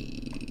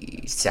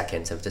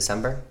 22nd of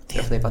December.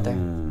 Roughly about there.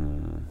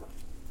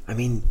 I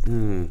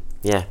mean,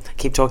 yeah.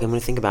 Keep talking. I'm going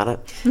to think about it.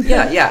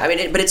 Yeah. I mean,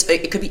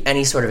 it could be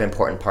any sort of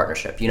important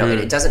partnership.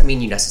 It doesn't mean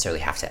you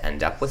necessarily have to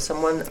end up with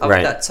someone of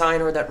that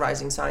sign or that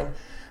rising sign,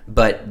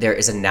 but there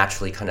is a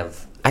naturally kind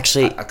of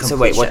actually. So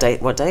wait, what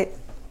date?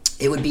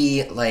 It would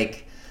be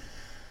like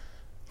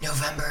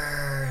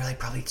November, like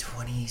probably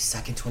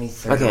 22nd,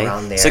 23rd,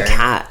 around there. So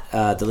Kat,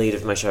 the lead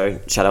of my show,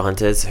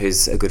 Shadowhunters,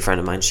 who's a good friend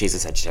of mine, she's a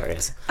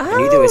Sagittarius. I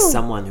knew there was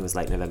someone who was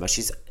like November.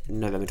 She's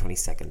November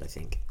 22nd, I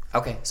think.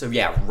 Okay, so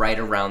yeah, right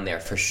around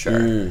there for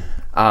sure.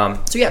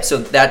 So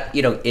that,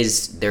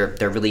 is, they're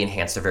really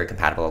enhanced, they're very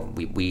compatible.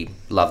 We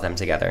love them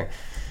together.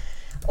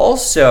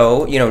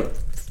 Also,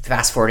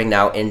 fast forwarding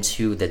now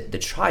into the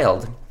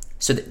child.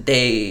 So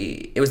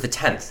it was the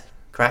 10th,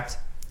 correct?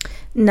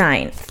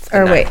 9th.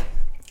 Or wait.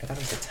 I thought it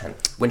was the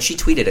 10th. When she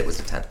tweeted, it was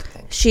the 10th, I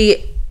think.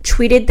 She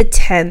tweeted the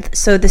 10th.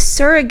 So the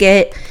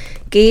surrogate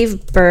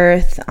gave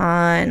birth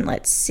on,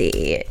 let's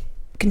see.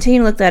 Continue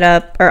to look that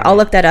up, or I'll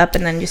look that up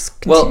and then just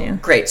continue. Well,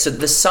 great. So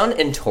the sun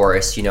in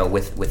Taurus,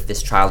 with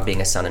this child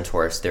being a sun in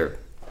Taurus,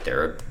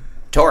 they're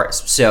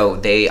Taurus. So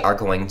they are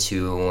going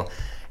to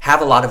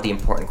have a lot of the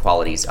important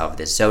qualities of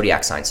this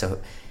zodiac sign.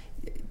 So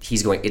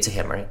it's a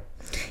him, right?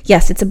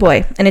 Yes, it's a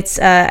boy, and it's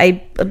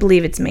I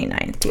believe it's May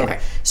 9th. Yeah. Okay,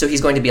 so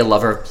he's going to be a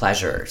lover of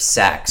pleasure,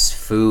 sex,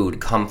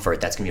 food, comfort.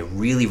 That's going to be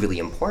really, really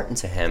important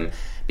to him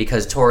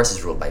because Taurus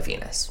is ruled by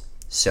Venus.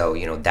 So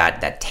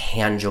that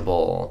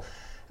tangible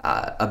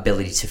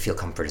ability to feel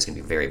comfort is going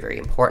to be very, very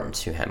important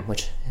to him.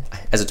 Which,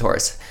 as a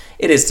Taurus,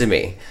 it is to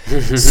me.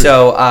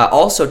 So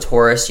also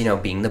Taurus,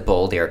 being the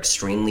bull, they are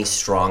extremely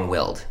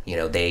strong-willed.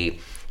 They,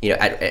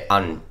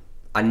 on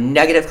a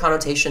negative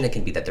connotation, it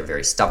can be that they're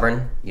very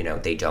stubborn.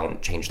 They don't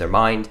change their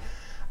mind.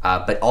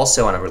 But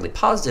also on a really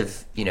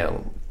positive,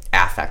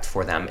 affect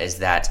for them is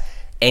that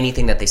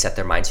anything that they set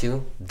their mind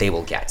to, they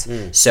will get.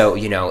 So,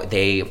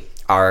 they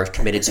are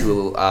committed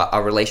to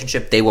a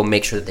relationship. They will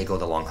make sure that they go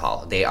the long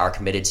haul. They are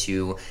committed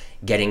to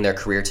getting their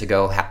career to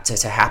go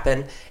to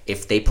happen.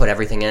 If they put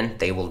everything in,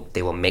 they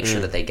will make sure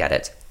that they get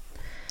it.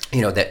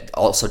 That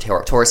also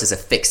Taurus is a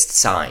fixed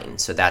sign.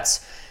 So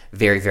that's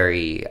very,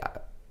 very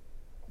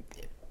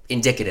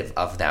indicative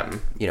of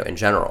them, in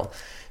general.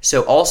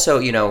 So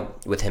also,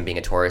 with him being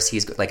a Taurus,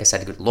 he's, like I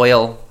said,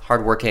 loyal,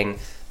 hardworking,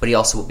 but he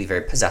also will be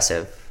very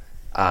possessive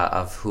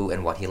of who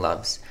and what he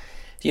loves.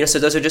 So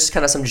those are just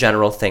kind of some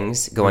general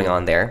things going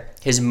on there.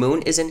 His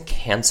moon is in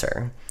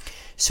Cancer.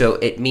 So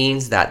it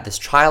means that this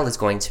child is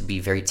going to be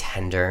very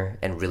tender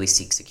and really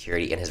seek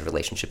security in his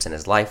relationships in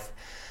his life.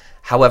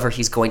 However,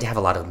 he's going to have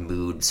a lot of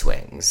mood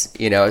swings,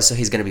 so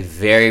he's going to be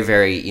very,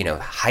 very,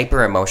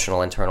 hyper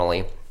emotional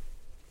internally.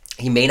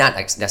 He may not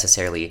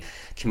necessarily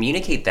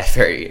communicate that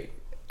very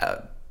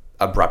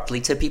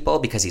abruptly to people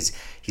because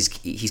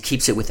he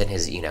keeps it within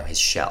his his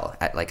shell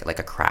like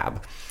a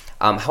crab.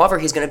 However,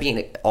 he's going to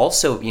be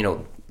also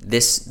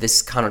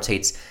this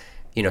connotates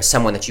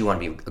someone that you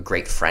want to be a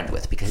great friend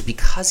with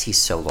because he's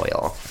so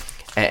loyal,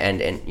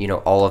 and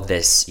all of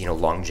this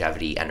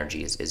longevity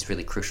energy is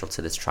really crucial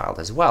to this child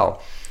as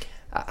well.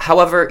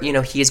 However,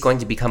 he is going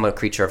to become a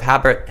creature of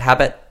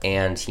habit,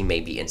 and he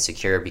may be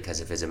insecure because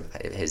of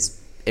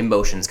his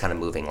emotions kind of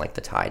moving like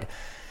the tide.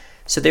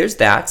 So there's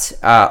that.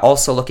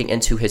 Also looking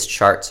into his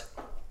chart,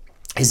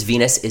 his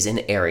Venus is in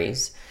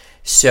Aries.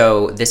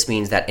 So this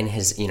means that in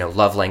his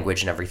love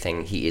language and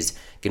everything, he's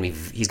going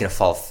to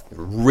fall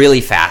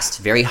really fast,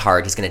 very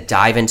hard. He's going to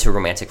dive into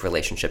romantic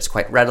relationships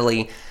quite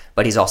readily,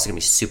 but he's also going to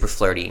be super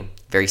flirty,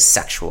 very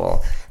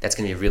sexual. That's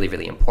going to be really,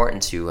 really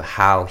important to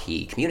how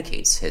he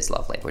communicates his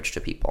love language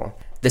to people.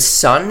 The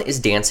sun is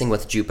dancing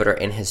with Jupiter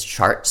in his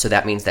chart, so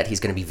that means that he's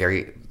going to be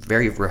very,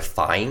 very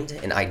refined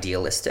and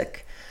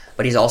idealistic,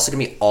 but he's also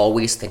going to be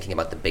always thinking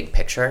about the big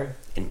picture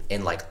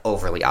and like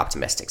overly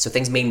optimistic. So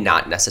things may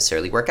not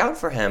necessarily work out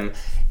for him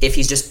if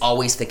he's just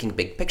always thinking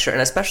big picture,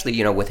 and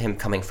especially with him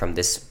coming from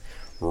this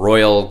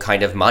royal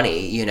kind of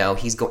money,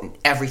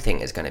 everything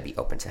is going to be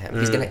open to him.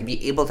 He's going to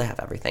be able to have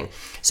everything.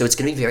 So it's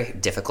going to be very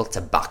difficult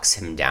to box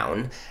him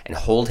down and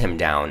hold him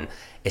down,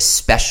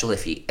 especially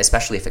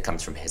if it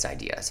comes from his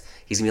ideas.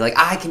 He's going to be like,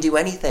 I can do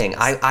anything.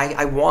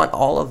 I want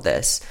all of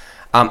this.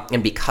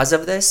 And because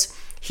of this,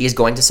 he is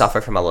going to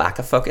suffer from a lack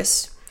of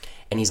focus,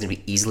 and he's going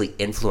to be easily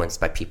influenced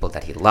by people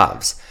that he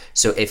loves.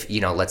 So if,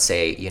 let's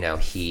say,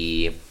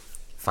 he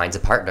finds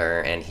a partner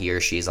and he or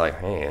she's like,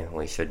 hey,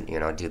 we should,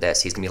 do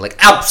this. He's going to be like,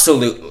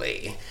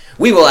 absolutely.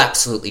 We will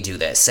absolutely do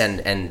this.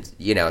 And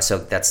so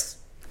that's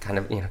kind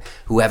of,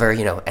 whoever,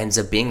 ends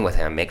up being with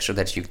him, make sure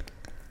that you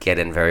get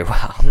in very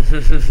well.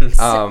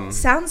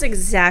 Sounds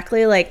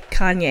exactly like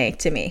Kanye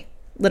to me.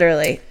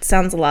 Literally,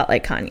 sounds a lot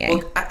like Kanye.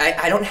 Well,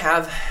 I don't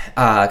have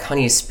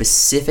Kanye's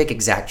specific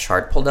exact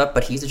chart pulled up,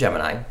 but he's a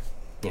Gemini.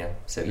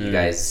 So you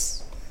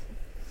guys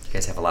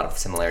have a lot of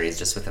similarities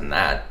just within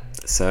that.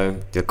 So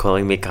you're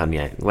calling me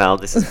Kanye. Well,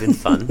 this has been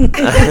fun.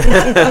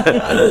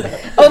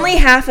 Only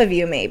half of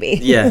you, maybe.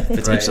 Yeah,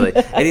 potentially.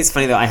 Right. It is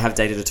funny though. I have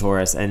dated a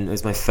Taurus, and it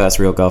was my first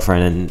real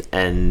girlfriend,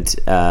 and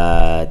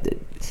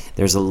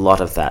there's a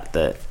lot of that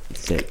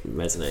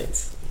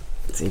resonates.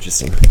 It's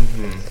interesting.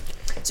 Mm-hmm.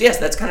 So yes,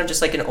 that's kind of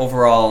just like an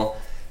overall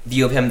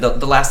view of him.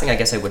 The last thing I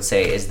guess I would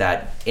say is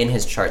that in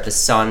his chart, the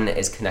sun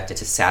is connected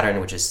to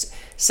Saturn,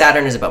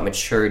 Saturn is about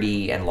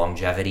maturity and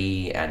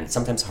longevity and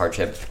sometimes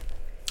hardship.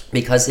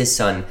 Because his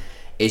sun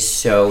is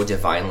so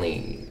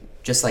divinely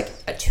just like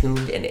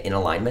attuned and in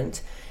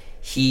alignment,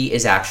 he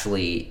is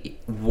actually,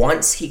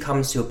 once he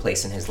comes to a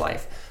place in his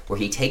life where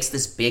he takes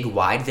this big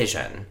wide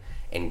vision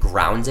and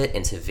grounds it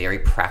into very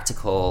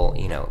practical,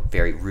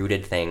 very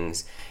rooted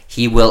things,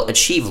 he will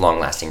achieve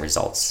long-lasting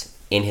results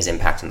in his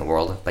impact in the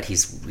world. But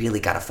he's really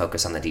got to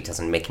focus on the details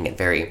and making it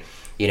very,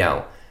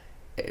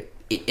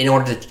 in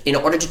order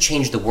to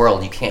change the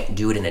world, you can't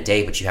do it in a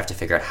day, but you have to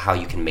figure out how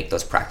you can make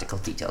those practical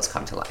details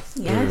come to life.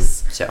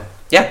 Yes. So,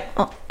 yeah.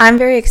 Well, I'm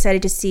very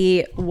excited to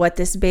see what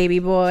this baby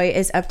boy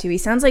is up to. He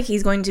sounds like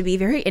he's going to be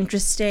very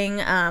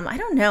interesting. I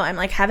don't know. I'm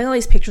like having all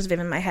these pictures of him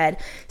in my head.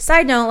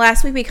 Side note,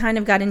 last week we kind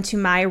of got into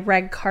my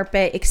red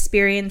carpet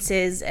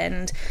experiences,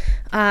 and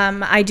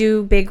I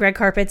do big red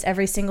carpets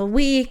every single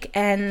week,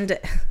 and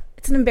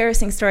it's an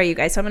embarrassing story, you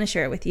guys, so I'm going to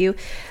share it with you.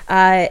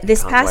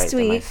 This past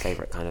week... my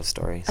favorite kind of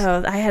stories.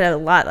 Oh, I had a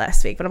lot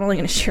last week, but I'm only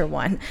going to share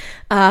one.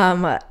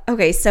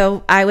 Okay,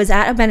 so I was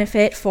at a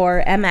benefit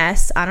for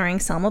MS,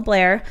 honoring Selma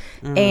Blair,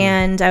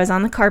 and I was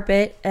on the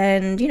carpet,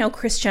 and,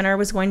 Kris Jenner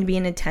was going to be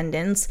in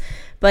attendance,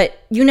 but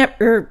you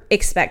never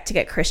expect to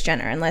get Kris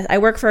Jenner unless... I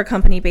work for a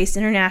company based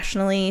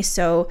internationally,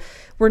 so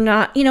we're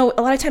not... a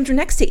lot of times we're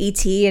next to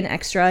ET and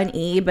Extra and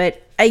E,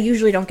 but I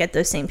usually don't get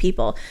those same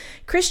people.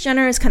 Kris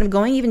Jenner is kind of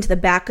going even to the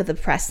back of the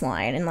press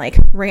line and like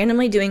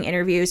randomly doing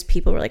interviews.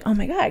 People were like, oh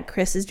my God,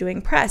 Kris is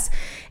doing press.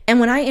 And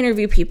when I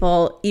interview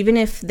people, even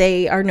if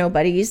they are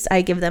nobodies,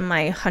 I give them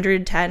my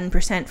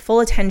 110% full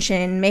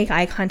attention, make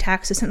eye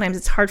contact. So sometimes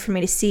it's hard for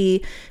me to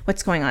see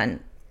what's going on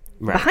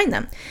behind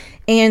them.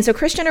 And so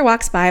Kris Jenner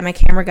walks by, my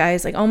camera guy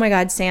is like, oh my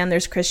God, Sam,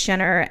 there's Kris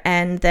Jenner.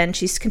 And then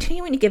she's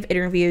continuing to give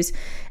interviews,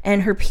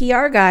 and her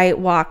PR guy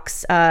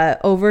walks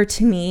over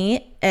to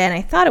me, and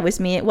I thought it was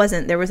me. It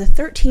wasn't. There was a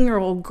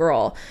 13-year-old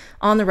girl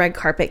on the red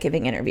carpet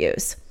giving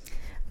interviews.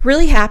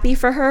 Really happy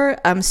for her.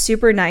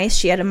 Super nice.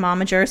 She had a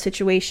momager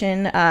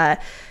situation.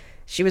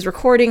 She was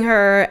recording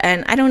her,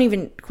 and I don't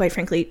even, quite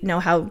frankly, know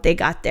how they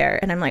got there.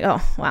 And I'm like,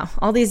 oh, wow,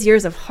 all these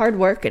years of hard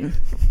work, and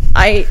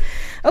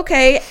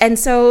okay. And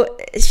so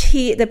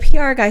the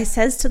PR guy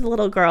says to the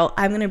little girl,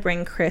 I'm going to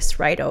bring Kris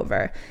right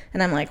over.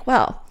 And I'm like,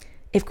 well,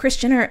 if Kris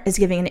Jenner is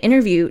giving an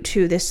interview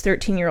to this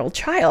 13-year-old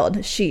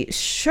child, she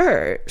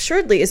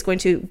surely is going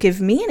to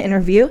give me an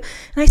interview.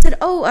 And I said,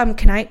 oh,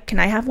 can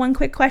I have one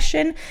quick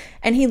question?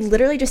 And he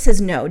literally just says,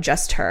 no,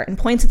 just her, and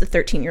points at the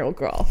 13-year-old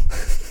girl.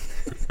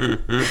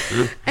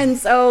 And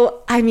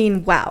so, I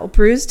mean, wow,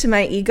 bruised to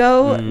my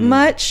ego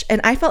much. And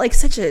I felt like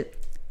such a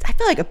I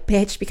feel like a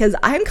bitch because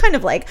I'm kind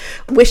of like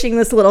wishing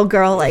this little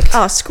girl like,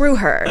 oh, screw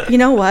her. You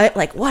know what?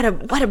 Like, what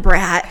a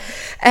brat.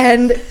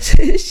 And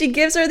she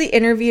gives her the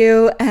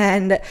interview,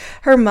 and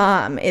her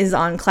mom is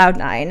on cloud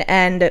nine.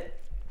 And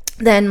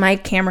then my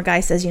camera guy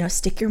says,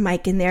 stick your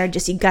mic in there.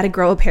 You got to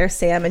grow a pair,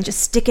 Sam, and just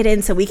stick it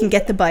in so we can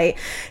get the bite.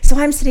 So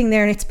I'm sitting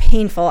there and it's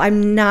painful.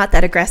 I'm not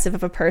that aggressive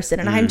of a person.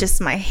 And I'm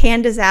just, my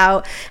hand is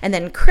out. And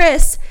then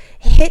Chris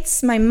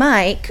hits my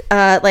mic,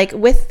 like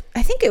with,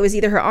 I think it was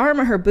either her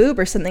arm or her boob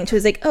or something. She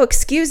was like, oh,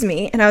 excuse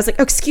me. And I was like,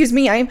 oh, excuse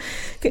me.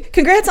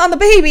 Congrats on the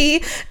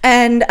baby.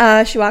 And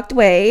she walked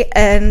away,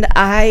 and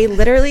I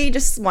literally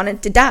just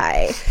wanted to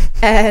die.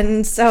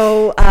 And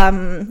so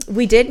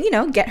we did,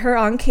 get her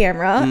on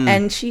camera,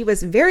 and she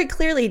was very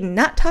clearly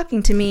not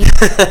talking to me.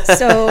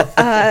 So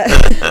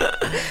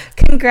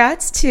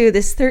congrats to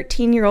this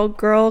 13-year-old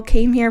girl,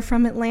 came here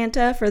from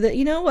Atlanta for the,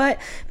 what?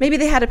 Maybe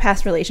they had a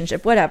past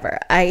relationship, whatever.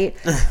 I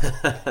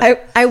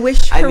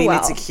wish her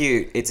well.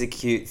 It's a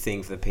cute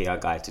thing for the PR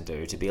guy to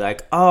do, to be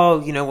like,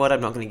 oh, you know what?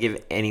 I'm not going to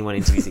give anyone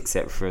interviews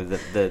except for the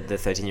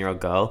 13-year-old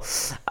girl.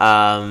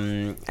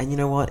 And you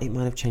know what? It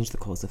might have changed the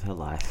course of her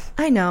life.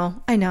 I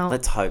know.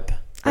 Let's hope.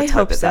 I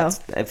hope so.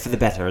 That's for the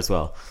better as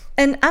well.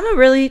 And I'm a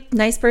really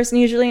nice person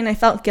usually, and I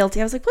felt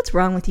guilty. I was like, what's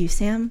wrong with you,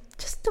 Sam?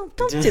 Just don't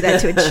do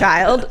that to a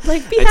child.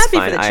 Like, be happy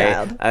for the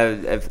child.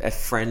 A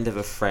friend of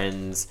a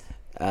friend's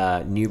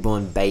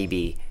newborn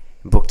baby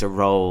booked a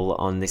role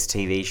on this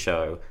TV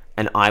show,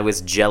 and I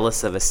was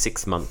jealous of a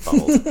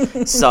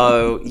 6-month-old.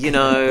 So,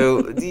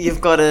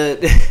 you've got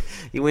to...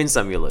 You win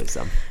some, you lose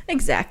some.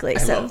 Exactly.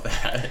 I love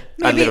that.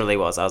 I literally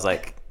was. I was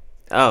like,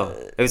 oh,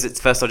 it was its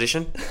first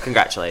audition?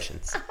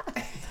 Congratulations.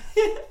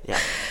 Yeah.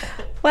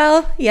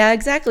 Well, yeah,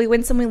 exactly.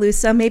 Win some, we lose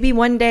some. Maybe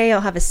one day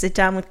I'll have a sit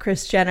down with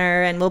Kris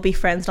Jenner and we'll be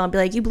friends, and I'll be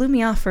like, you blew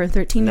me off for a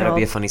 13-year-old. That'll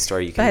be a funny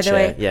story you can By share.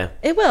 the way, yeah.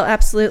 It will,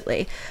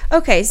 absolutely.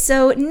 Okay,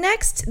 so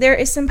next there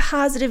is some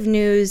positive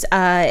news.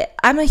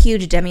 I'm a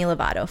huge Demi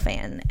Lovato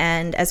fan,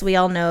 and as we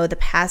all know, the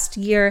past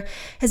year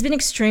has been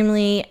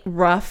extremely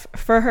rough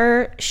for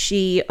her.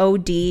 She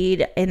OD'd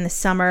in the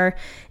summer,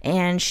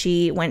 and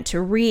she went to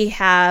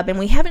rehab, and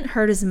we haven't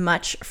heard as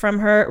much from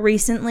her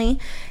recently.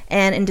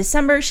 And in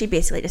December, she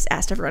basically just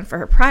asked everyone for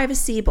her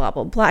privacy, blah,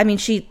 blah, blah. I mean,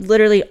 she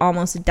literally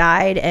almost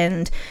died,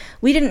 and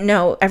we didn't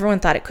know. Everyone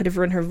thought it could have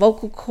ruined her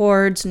vocal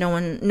cords. No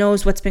one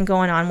knows what's been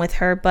going on with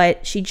her,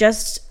 but she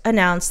just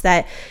announced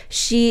that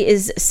she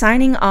is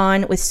signing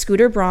on with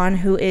Scooter Braun,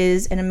 who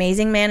is an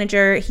amazing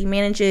manager. He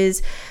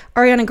manages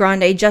Ariana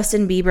Grande,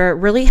 Justin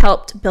Bieber, really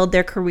helped build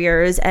their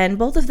careers, and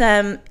both of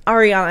them,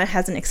 Ariana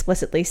hasn't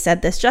explicitly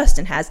said this,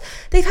 Justin has.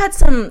 They've had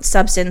some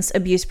substance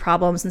abuse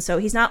problems, and so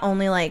he's not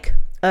only like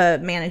a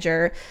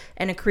manager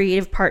and a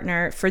creative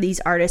partner for these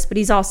artists, but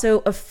he's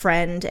also a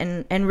friend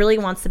and really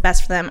wants the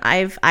best for them.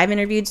 I've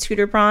interviewed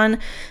Scooter Braun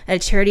at a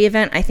charity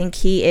event. I think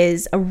he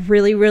is a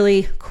really,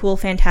 really cool,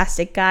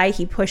 fantastic guy.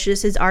 He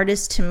pushes his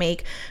artists to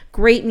make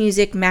great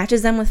music,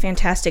 matches them with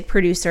fantastic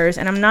producers,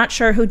 and I'm not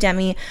sure who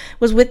Demi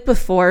was with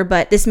before,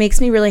 but this makes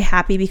me really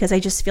happy because I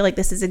just feel like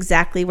this is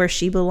exactly where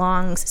she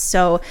belongs.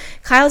 So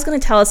Kyle's going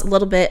to tell us a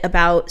little bit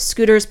about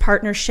Scooter's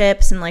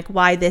partnerships and like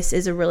why this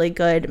is a really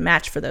good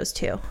match for those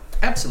two.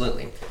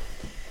 Absolutely.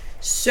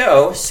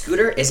 So,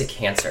 Scooter is a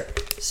Cancer.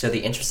 So the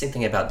interesting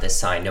thing about this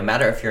sign, no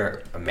matter if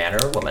you're a man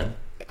or a woman,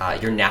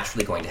 you're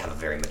naturally going to have a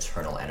very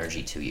maternal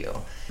energy to you.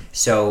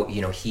 So,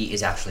 he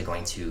is actually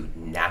going to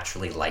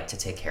naturally like to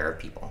take care of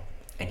people,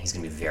 and he's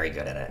going to be very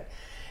good at it.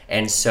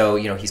 And so,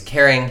 he's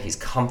caring, he's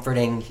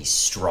comforting, he's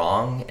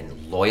strong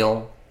and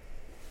loyal.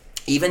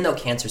 Even though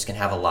Cancers can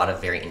have a lot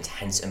of very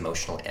intense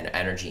emotional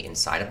energy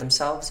inside of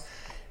themselves,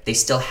 they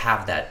still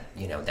have that,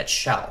 that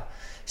shell.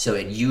 So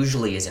it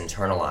usually is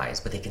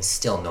internalized, but they can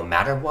still, no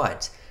matter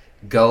what,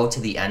 go to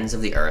the ends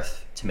of the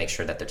earth to make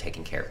sure that they're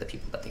taking care of the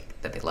people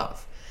that they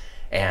love.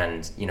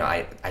 And,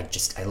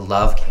 I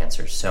love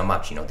Cancers so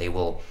much. They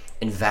will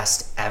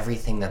invest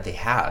everything that they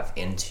have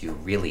into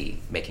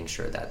really making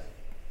sure that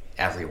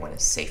everyone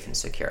is safe and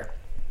secure.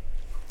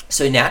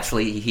 So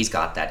naturally, he's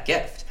got that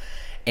gift.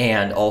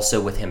 And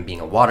also with him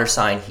being a water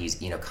sign, he's,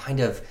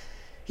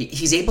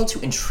 he's able to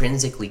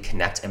intrinsically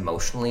connect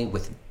emotionally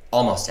with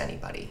almost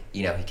anybody.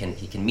 He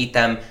can meet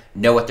them,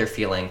 know what they're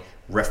feeling,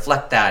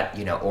 reflect that,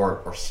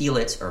 or heal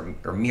it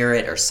or mirror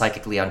it or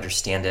psychically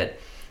understand it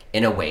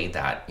in a way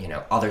that,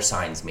 other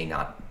signs may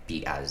not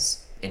be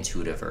as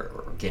intuitive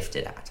or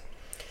gifted at.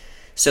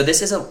 So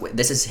this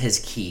is his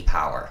key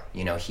power.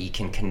 He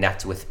can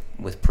connect with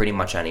pretty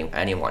much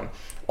anyone.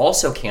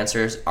 Also,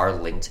 Cancers are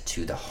linked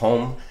to the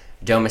home,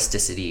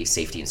 domesticity,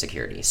 safety, and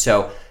security.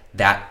 So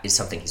that is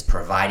something he's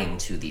providing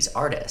to these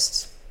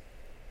artists.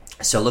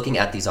 So looking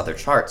at these other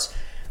charts,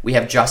 we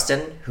have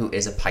Justin, who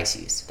is a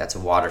Pisces. That's a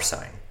water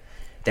sign.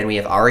 Then we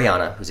have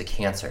Ariana, who's a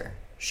Cancer.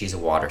 She's a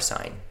water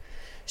sign.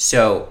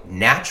 So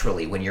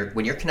naturally, when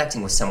you're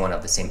connecting with someone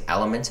of the same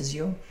element as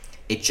you,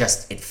 it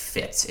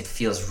fits. It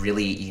feels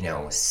really,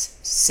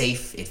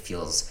 safe. It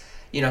feels,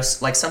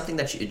 like something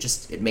that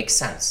it makes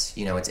sense.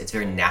 It's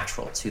very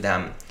natural to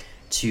them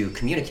to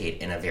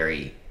communicate in a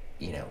very,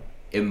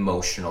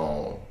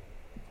 emotional,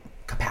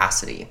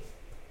 capacity.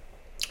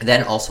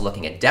 Then also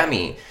looking at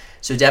Demi.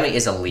 So Demi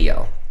is a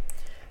Leo.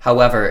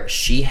 However,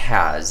 she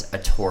has a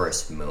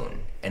Taurus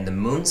moon. And the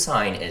moon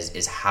sign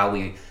is how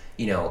we,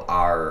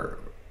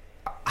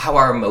 how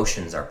our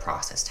emotions are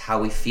processed, how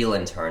we feel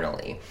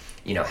internally,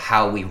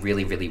 how we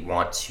really, really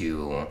want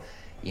to,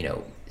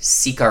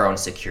 seek our own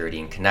security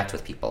and connect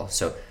with people.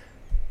 So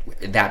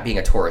that being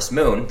a Taurus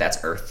moon,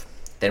 that's earth.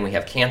 Then we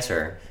have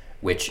Cancer,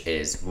 which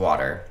is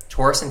water.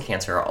 Taurus and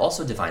Cancer are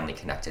also divinely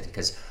connected,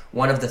 because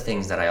one of the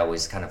things that I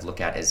always kind of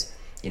look at is,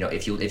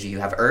 if you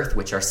have earth,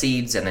 which are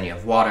seeds, and then you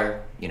have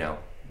water,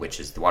 which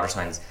is the water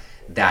signs,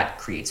 that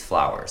creates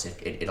flowers.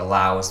 It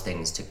allows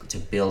things to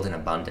build in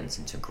abundance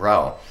and to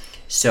grow.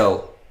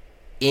 So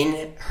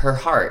in her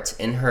heart,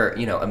 in her,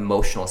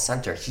 emotional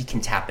center, he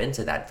can tap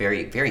into that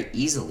very, very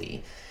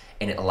easily,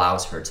 and it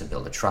allows her to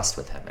build a trust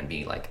with him and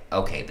be like,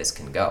 okay, this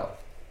can go.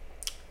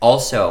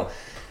 Also,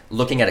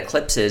 looking at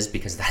eclipses,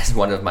 because that is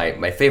one of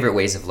my favorite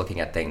ways of looking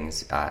at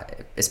things,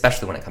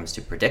 especially when it comes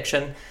to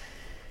prediction.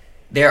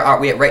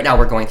 Right now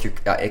we're going through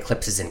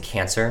eclipses in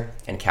Cancer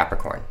and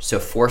Capricorn. So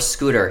for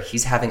Scooter,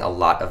 he's having a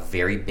lot of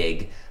very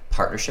big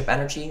partnership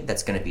energy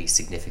that's going to be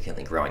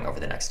significantly growing over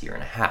the next year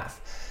and a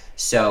half.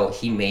 So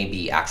he may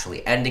be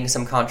actually ending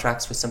some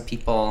contracts with some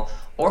people,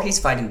 or he's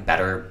finding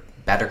better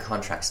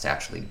contracts to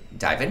actually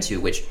dive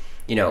into, which,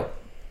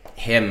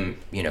 him,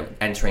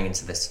 entering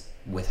into this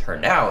with her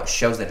now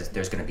shows that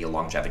there's going to be a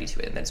longevity to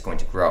it and that's going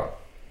to grow.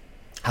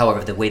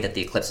 However, the way that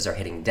the eclipses are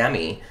hitting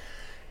Demi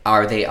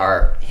they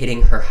are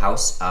hitting her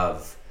house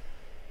of,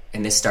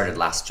 and this started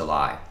last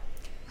July,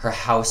 her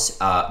house,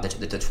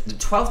 the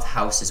 12th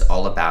house is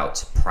all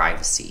about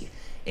privacy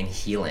and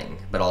healing,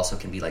 but also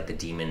can be like the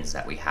demons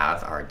that we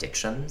have, our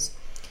addictions.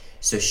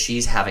 So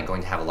she's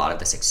going to have a lot of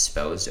this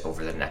exposed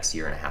over the next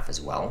year and a half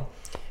as well.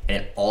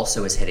 And it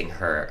also is hitting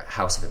her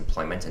house of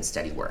employment and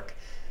steady work.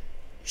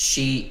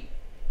 She's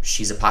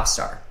a pop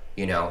star,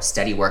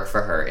 steady work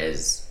for her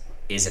is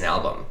an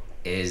album,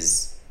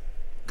 is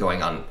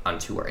going on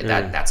tour.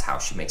 That's how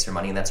she makes her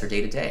money, and that's her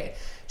day-to-day.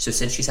 So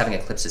since she's having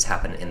eclipses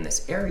happen in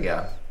this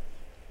area,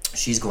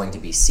 she's going to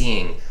be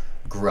seeing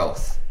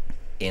growth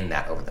in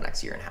that over the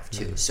next year and a half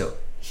too. So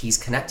he's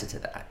connected to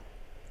that.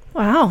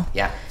 Wow.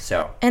 Yeah.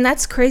 So. And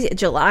that's crazy.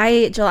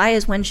 July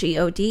is when she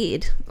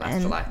OD'd.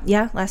 Last July.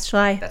 Yeah, last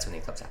July. That's when the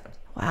eclipse happened.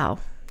 Wow,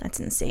 that's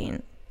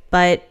insane.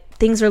 But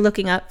things are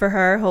looking up for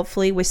her,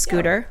 hopefully, with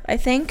Scooter, I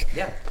think.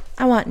 Yeah.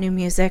 I want new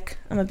music.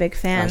 I'm a big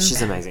fan. Oh,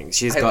 she's amazing.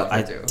 She's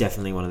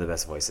definitely one of the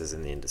best voices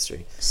in the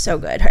industry. So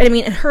good. I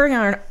mean, her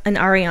and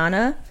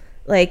Ariana,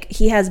 like,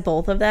 he has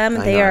both of them.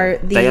 They are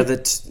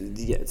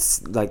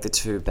the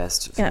two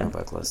best female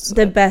vocalists.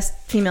 The best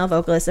female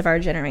vocalists of our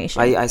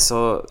generation. I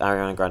saw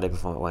Ariana Grande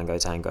perform at Wango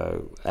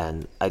Tango,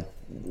 and I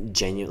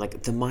genuinely,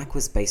 the mic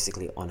was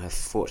basically on her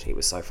foot. It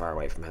was so far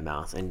away from her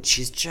mouth, and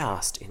she's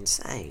just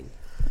insane.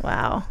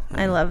 Wow.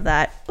 I love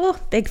that. Oh,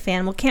 big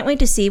fan. Well, can't wait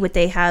to see what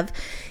they have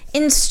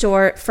in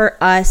store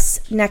for us.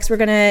 Next, we're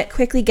going to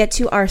quickly get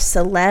to our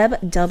celeb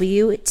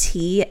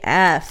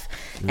WTF.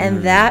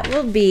 And that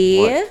will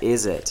be... What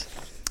is it?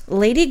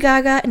 Lady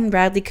Gaga and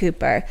Bradley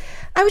Cooper.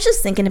 I was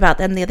just thinking about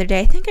them the other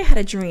day. I think I had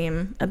a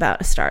dream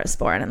about A Star Is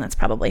Born, and that's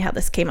probably how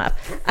this came up.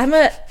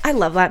 I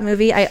love that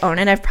movie. I own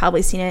it. I've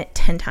probably seen it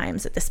 10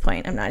 times at this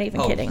point. I'm not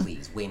even kidding. Oh,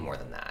 please. Way more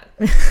than that.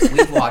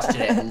 We've watched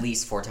it at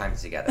least 4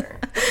 times together.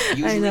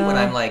 Usually when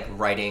I'm,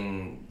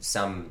 writing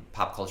some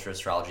pop culture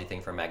astrology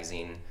thing for a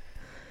magazine...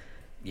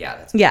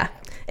 Yeah,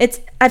 that's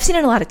I've seen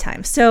it a lot of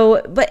times.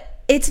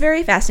 But it's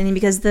very fascinating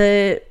because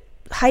the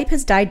hype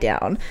has died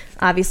down.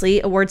 Obviously,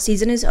 award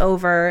season is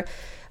over.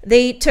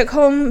 They took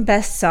home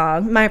Best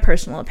Song. My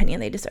personal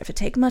opinion, they deserve to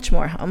take much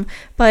more home.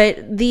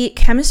 But the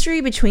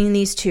chemistry between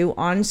these two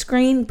on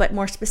screen, but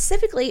more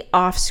specifically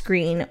off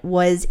screen,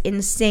 was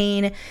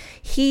insane.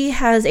 He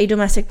has a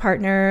domestic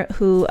partner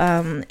who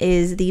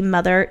is the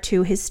mother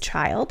to his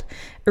child,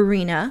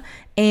 Irina,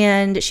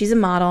 and she's a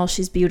model.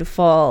 She's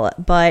beautiful,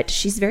 but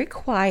she's very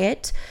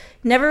quiet.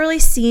 Never really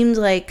seemed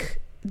like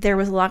there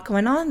was a lot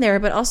going on there,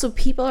 but also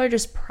people are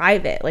just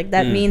private.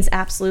 That means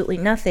absolutely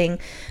nothing.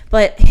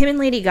 But him and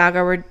Lady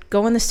Gaga were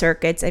going the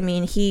circuits. I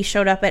mean, he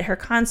showed up at her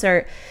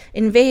concert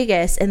in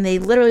Vegas, and they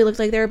literally looked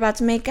like they were about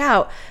to make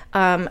out.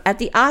 At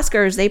the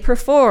Oscars, they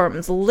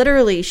performed.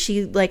 Literally,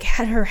 she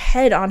had her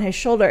head on his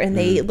shoulder, and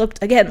they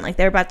looked again like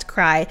they were about to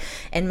cry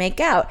and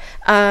make out.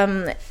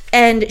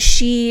 And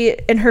she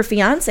and her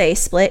fiance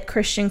split,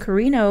 Christian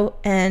Carino,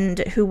 and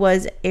who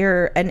was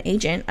her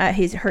agent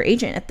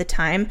at the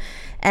time.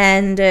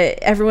 And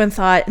everyone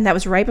thought, and that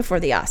was right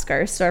before the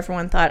Oscars, so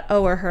everyone thought,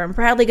 oh, are her and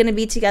Bradley going to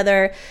be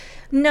together?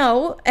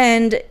 No,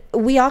 and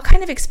we all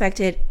kind of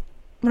expected,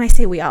 when I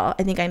say we all,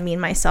 I think I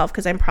mean myself,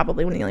 because I'm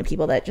probably one of the only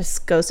people that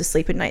just goes to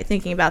sleep at night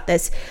thinking about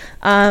this.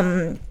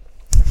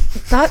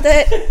 Thought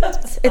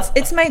that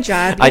it's my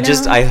job.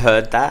 I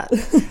heard that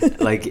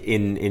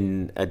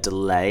in a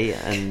delay,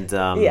 and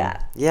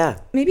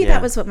maybe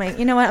that was what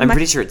I'm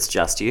pretty sure it's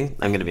just you.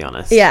 I'm gonna be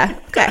honest. Yeah.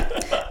 Okay.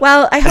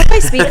 Well, I hope I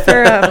speak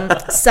for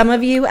some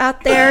of you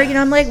out there.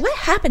 I'm like, what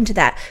happened to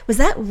that? Was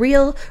that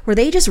real? Were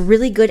they just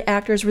really good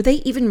actors? Were they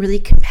even really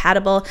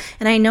compatible?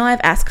 And I know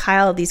I've asked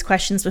Kyle these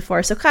questions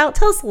before. So Kyle,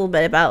 tell us a little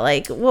bit about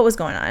like what was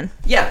going on.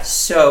 Yeah,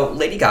 so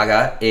Lady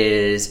Gaga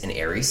is an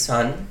Aries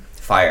sun,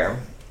 fire,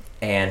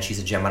 and she's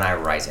a Gemini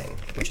rising,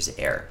 which is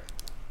air.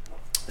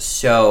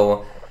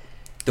 So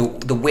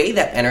the way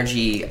that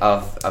energy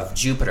of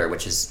Jupiter,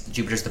 which is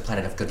Jupiter's the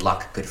planet of good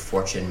luck, good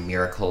fortune,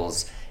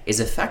 miracles, is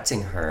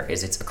affecting her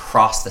is it's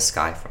across the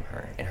sky from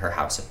her in her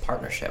house of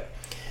partnership.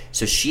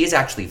 So she is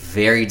actually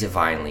very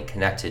divinely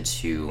connected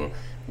to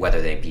whether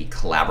they be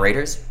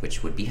collaborators,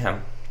 which would be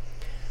him.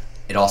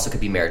 It also could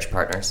be marriage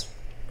partners.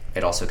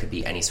 It also could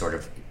be any sort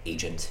of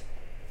agent,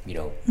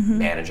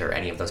 manager,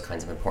 any of those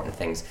kinds of important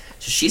things.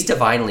 So she's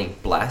divinely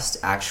blessed.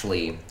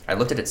 Actually, I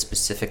looked at it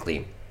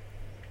specifically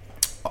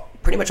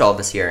pretty much all of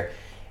this year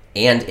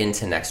and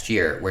into next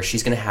year, where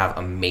she's going to have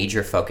a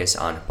major focus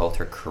on both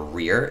her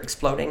career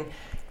exploding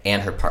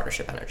and her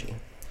partnership energy.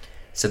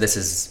 So this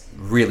is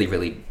really,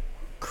 really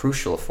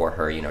crucial for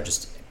her,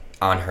 just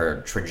on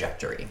her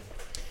trajectory.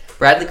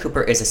 Bradley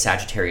Cooper is a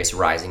Sagittarius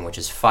rising, which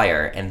is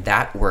fire, and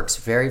that works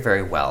very,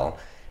 very well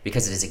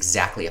because it is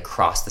exactly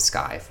across the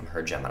sky from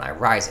her Gemini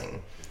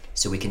rising.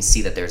 So we can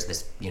see that there's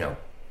this,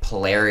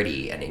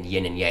 polarity and in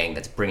yin and yang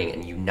that's bringing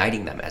and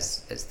uniting them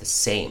as the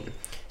same.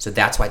 So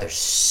that's why they're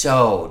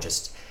so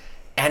just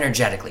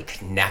energetically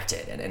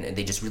connected and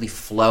they just really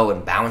flow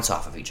and bounce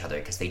off of each other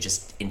because they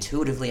just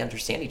intuitively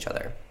understand each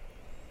other.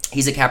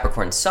 He's a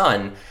Capricorn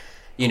sun,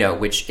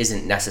 which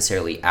isn't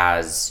necessarily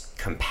as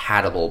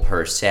compatible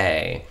per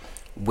se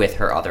with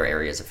her other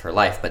areas of her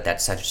life, but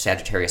that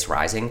Sagittarius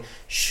rising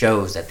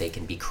shows that they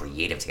can be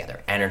creative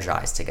together,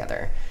 energized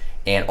together.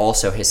 And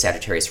also his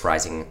Sagittarius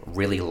rising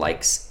really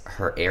likes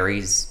her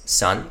Aries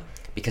sun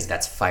because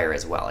that's fire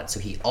as well. And so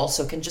he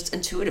also can just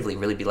intuitively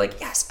really be like,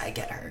 yes, I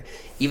get her.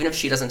 Even if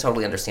she doesn't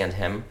totally understand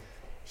him,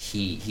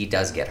 he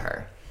does get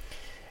her.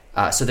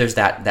 So there's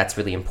that. That's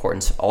really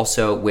important.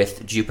 Also,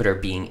 with Jupiter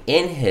being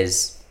in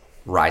his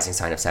rising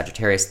sign of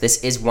Sagittarius,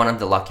 this is one of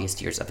the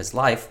luckiest years of his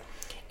life,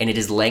 and it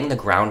is laying the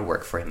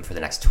groundwork for him for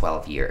the next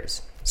 12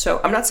 years.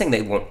 So I'm not saying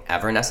they won't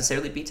ever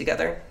necessarily be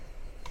together,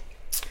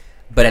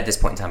 but at this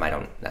point in time, I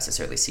don't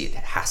necessarily see it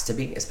has to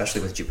be, especially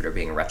with Jupiter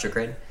being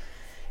retrograde.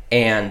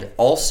 And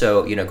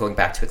also, going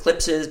back to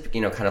eclipses,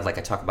 kind of like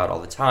I talk about all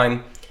the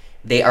time,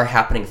 they are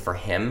happening for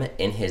him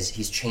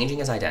he's changing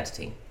his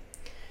identity,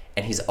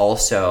 and he's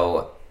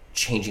also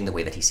changing the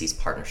way that he sees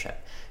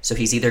partnership. So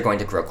he's either going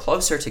to grow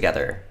closer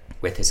together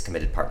with his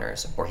committed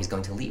partners, or he's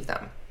going to leave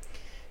them.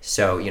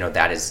 So,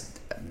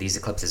 these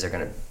eclipses are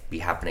going to be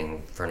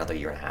happening for another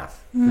year and a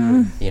half.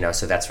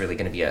 So that's really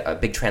going to be a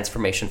big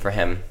transformation for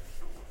him.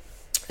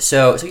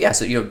 So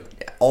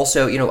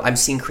also, I'm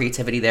seeing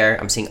creativity there.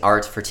 I'm seeing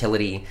art,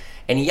 fertility.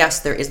 And yes,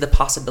 there is the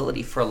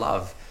possibility for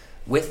love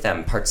with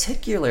them,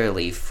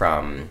 particularly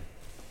from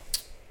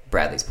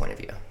Bradley's point of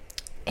view.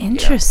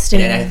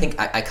 Interesting. And I think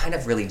I kind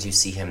of really do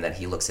see him that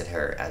he looks at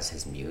her as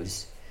his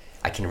muse.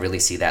 I can really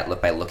see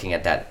that by looking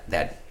at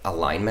that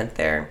alignment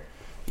there.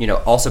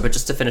 Also, but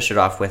just to finish it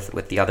off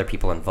with the other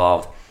people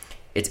involved,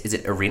 is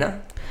it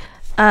Irina?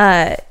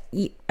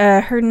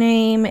 Her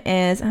name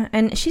is,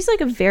 and she's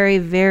like a very,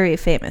 very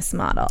famous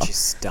model. She's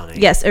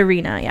stunning. Yes,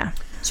 Irina, yeah.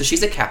 So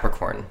she's a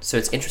Capricorn. So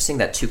it's interesting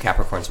that two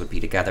Capricorns would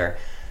be together.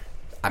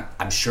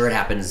 I'm sure it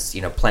happens,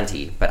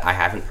 plenty, but I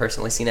haven't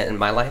personally seen it in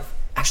my life.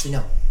 Actually,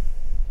 no.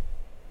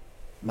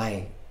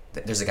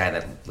 There's a guy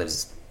that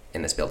lives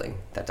in this building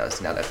that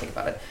does, now that I think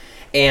about it.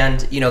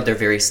 And, they're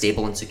very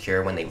stable and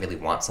secure when they really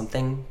want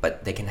something,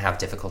 but they can have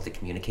difficulty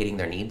communicating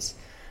their needs.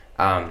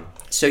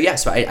 So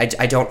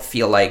I don't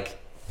feel like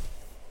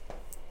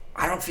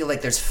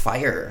there's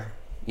fire,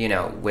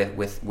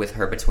 with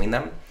her between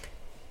them.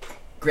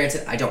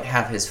 Granted, I don't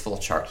have his full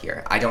chart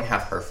here. I don't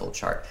have her full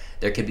chart.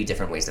 There could be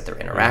different ways that they're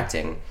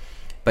interacting.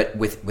 But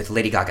with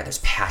Lady Gaga, there's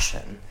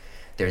passion.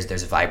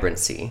 There's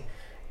vibrancy.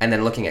 And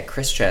then looking at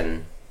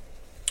Christian,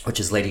 which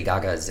is Lady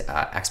Gaga's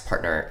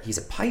ex-partner, he's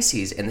a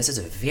Pisces, and this is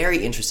a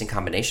very interesting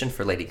combination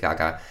for Lady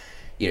Gaga.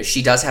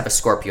 She does have a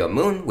Scorpio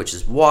moon, which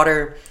is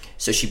water,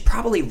 so she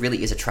probably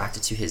really is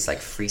attracted to his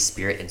free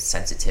spirit and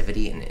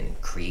sensitivity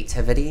and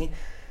creativity.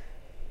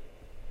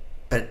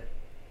 But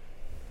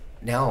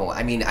no,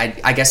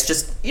 I guess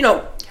just,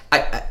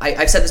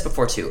 I've said this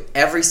before too.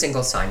 Every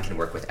single sign can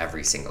work with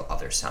every single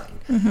other sign.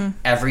 Mm-hmm.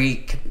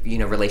 Every,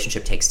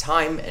 relationship takes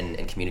time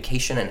and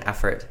communication and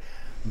effort,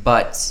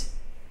 but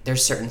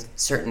there's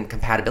certain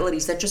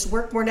compatibilities that just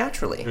work more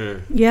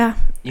naturally. Yeah,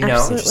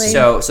 absolutely.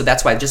 So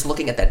that's why just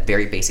looking at that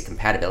very basic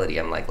compatibility,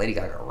 I'm like, Lady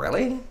Gaga,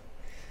 really?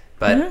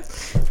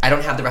 But I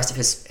don't have the rest of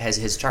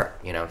his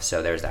chart,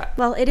 so there's that.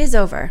 Well, it is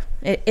over.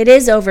 It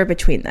is over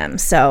between them,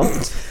 so,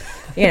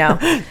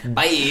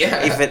 Bye.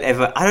 If it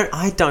ever,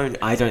 I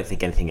don't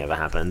think anything ever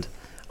happened.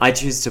 I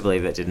choose to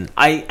believe it didn't.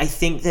 I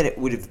think that it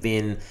would have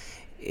been,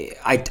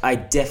 I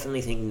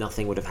definitely think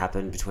nothing would have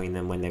happened between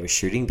them when they were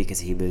shooting because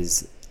he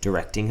was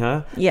directing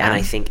her. Yeah. And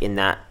I think in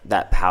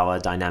that power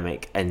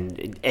dynamic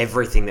and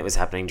everything that was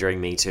happening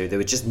during Me Too, there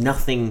was just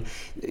nothing,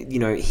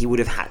 he would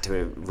have had to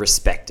have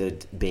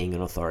respected being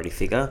an authority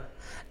figure.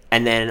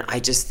 And then I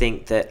just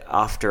think that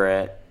after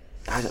it,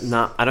 I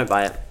don't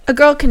buy it. A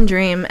girl can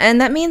dream, and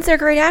that means they're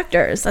great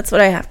actors. That's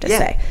what I have to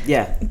say.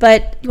 Yeah.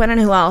 But you want to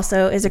know who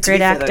also is a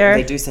great actor? Though,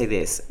 they do say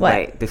this. What?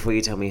 Wait, before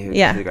you tell me who's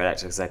the great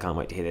actor, because I can't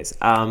wait to hear this.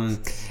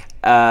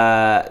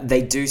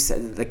 They do say,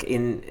 like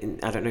in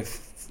I don't know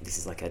if this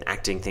is like an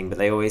acting thing, but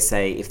they always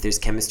say if there's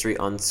chemistry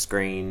on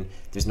screen,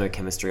 there's no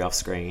chemistry off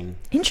screen.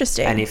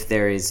 Interesting. And if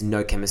there is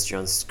no chemistry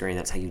on screen,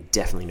 that's how you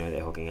definitely know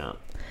they're hooking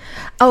up.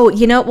 Oh,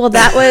 well,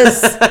 that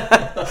was...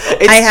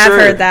 I have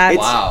heard that.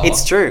 Wow.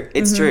 It's true.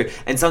 It's true.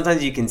 And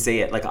sometimes you can see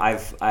it. Like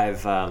I've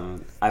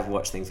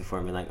watched things before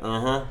and been like,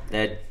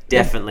 they're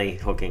definitely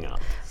hooking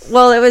up.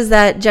 Well, it was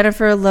that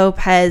Jennifer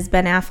Lopez,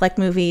 Ben Affleck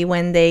movie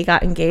when they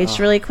got engaged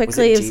really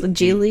quickly. It was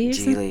Geely.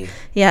 Geely.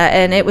 Yeah,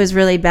 and it was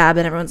really bad,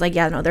 and everyone's like,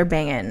 yeah, no, they're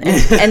banging.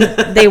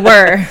 And they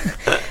were.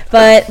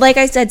 But like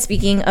I said,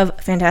 speaking of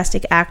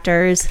fantastic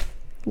actors,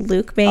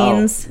 Luke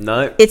Baines. Oh,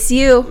 no. It's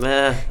you.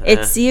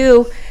 It's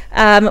you.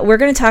 We're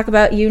going to talk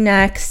about you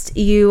next.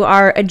 You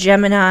are a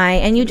Gemini,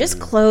 and you just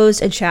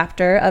closed a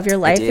chapter of your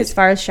life as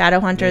far as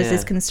Shadowhunters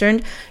is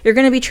concerned. You're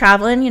going to be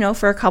traveling,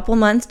 for a couple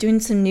months, doing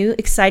some new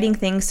exciting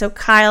things. So,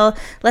 Kyle,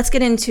 let's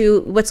get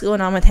into what's going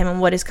on with him and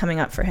what is coming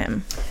up for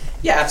him.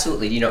 Yeah,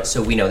 absolutely.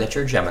 So we know that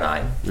you're a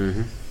Gemini.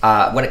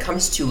 Mm-hmm. When it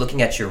comes to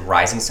looking at your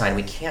rising sign,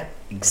 we can't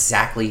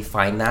exactly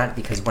find that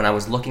because when I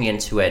was looking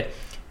into it,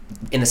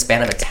 in the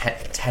span of a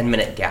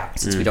 10-minute gap,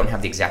 since we don't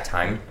have the exact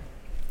time,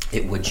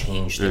 it would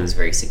change things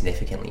very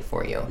significantly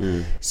for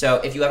you.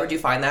 So if you ever do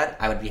find that,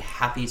 I would be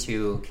happy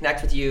to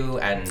connect with you.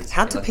 And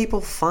how do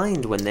people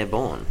find when they're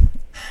born?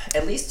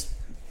 At least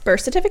birth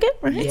certificate,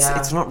 right? Yeah.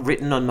 It's not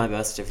written on my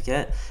birth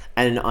certificate,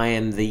 and I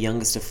am the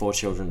youngest of 4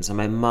 children. So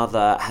my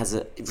mother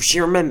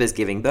she remembers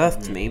giving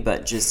birth to me,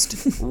 but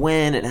just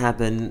when it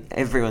happened,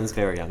 everyone's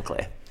very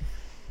unclear.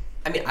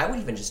 I mean, I would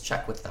even just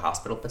check with the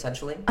hospital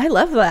potentially. I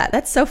love that.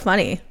 That's so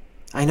funny.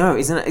 I know,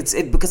 isn't it? It's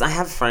because I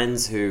have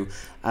friends who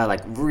are like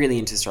really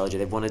into astrology.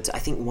 They wanted to, I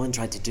think one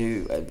tried to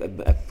do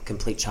a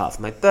complete chart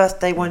for my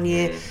birthday one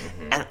year,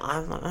 and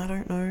I'm like, I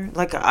don't know.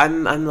 Like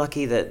I'm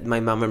lucky that my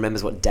mum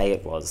remembers what day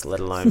it was, let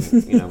alone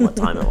what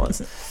time it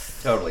was.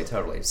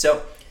 Totally.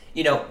 So,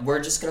 we're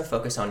just going to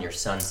focus on your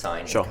sun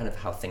sign and kind of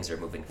how things are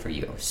moving for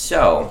you.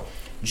 So,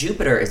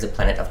 Jupiter is the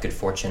planet of good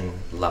fortune,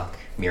 luck,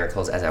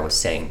 miracles, as I was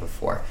saying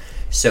before.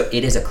 So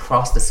it is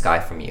across the sky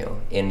from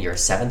you in your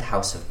 7th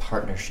house of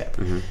partnership.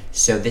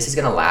 So this is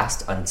going to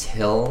last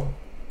until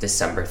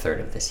December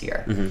 3rd of this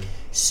year.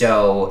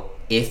 So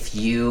if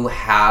you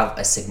have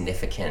a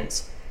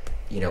significant,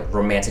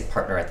 romantic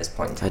partner at this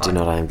point in time. I do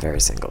not. I am very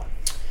single.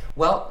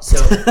 Well,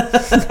 so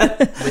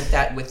with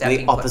that the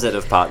being opposite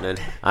of partnered.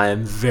 I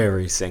am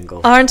very single.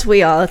 Aren't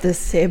we all at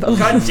this table?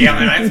 God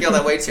damn it, I feel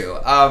that way too.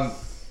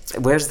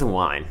 Where's the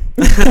wine?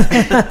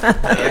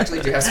 I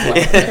actually do have some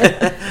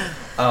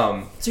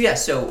wine.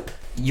 So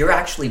you're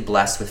actually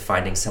blessed with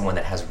finding someone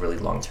that has really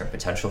long-term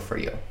potential for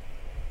you.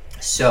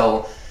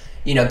 So,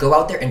 go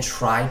out there and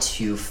try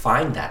to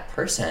find that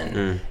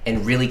person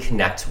and really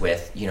connect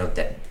with,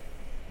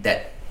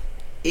 that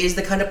is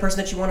the kind of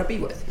person that you want to be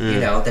with,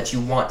 that you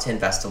want to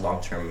invest a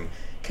long-term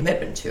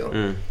commitment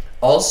to.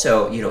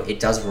 Also, it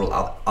does rule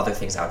out other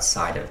things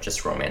outside of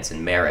just romance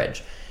and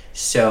marriage.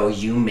 So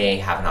you may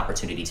have an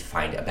opportunity to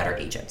find a better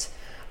agent,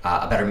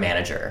 a better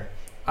manager,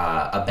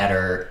 a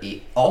better,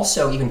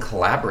 also even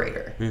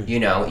collaborator,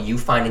 you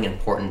finding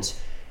important,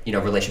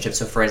 relationships.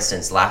 So for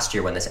instance, last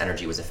year when this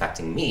energy was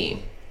affecting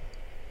me,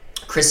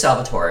 Chris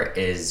Salvatore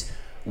is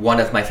one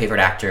of my favorite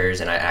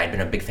actors, and I'd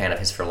been a big fan of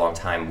his for a long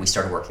time. We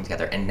started working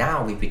together, and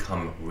now we've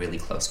become really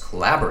close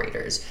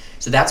collaborators.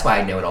 So that's why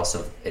I know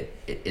it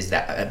is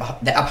that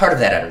a part of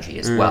that energy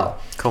as well.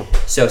 Cool.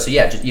 So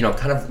yeah, just,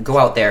 kind of go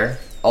out there.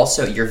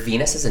 Also, your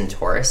Venus is in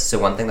Taurus, so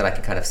one thing that I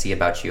can kind of see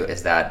about you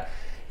is that,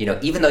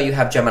 even though you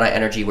have Gemini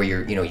energy where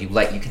you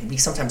can be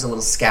sometimes a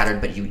little scattered,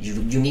 but you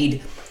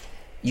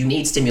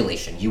need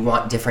stimulation. You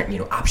want different,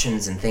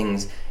 options and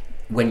things.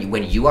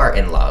 When you are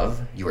in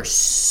love, you are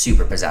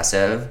super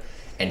possessive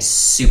and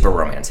super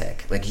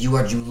romantic. Like you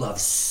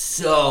love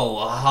so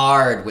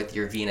hard with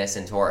your Venus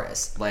and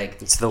Taurus. Like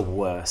it's the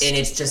worst. And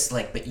it's just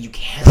like, but you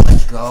can't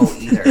let go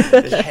either.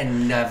 You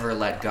can never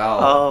let go.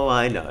 Oh,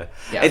 I know.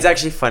 Yeah. It's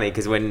actually funny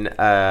because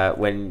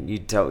when you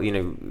tell, we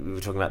were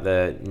talking about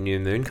the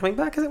new moon coming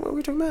back. Is that what we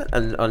were talking about?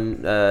 And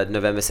on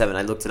November 7th,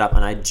 I looked it up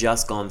and I'd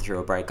just gone through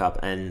a breakup,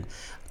 and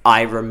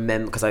I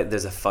remember because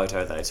there's a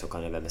photo that I took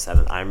on November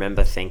 7th. I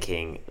remember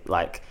thinking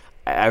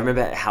I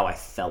remember how I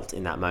felt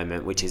in that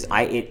moment, which is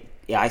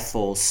I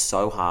fall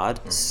so hard,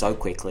 so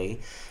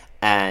quickly,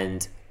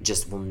 and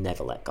just will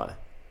never let go.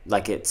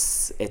 Like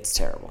it's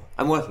terrible.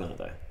 I'm working on it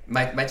though.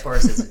 My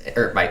Taurus is,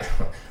 or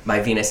my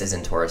Venus is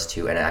in Taurus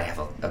too, and I have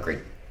a great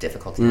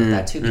difficulty with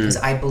that too because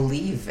I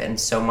believe in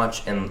so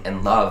much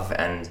in love,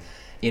 and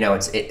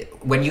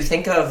when you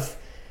think of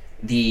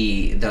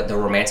the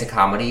romantic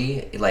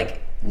comedy,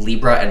 like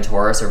Libra and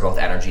Taurus are both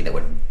energy that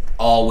would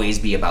always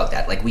be about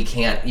that. Like we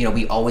can't,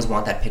 we always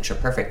want that picture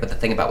perfect. But the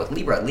thing about with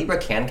Libra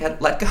can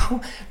let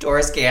go.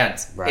 Taurus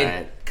can't. Right.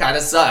 It kind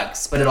of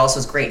sucks, but it also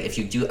is great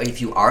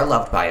if you are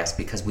loved by us,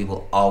 because we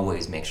will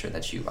always make sure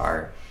that you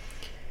are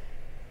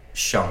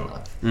shown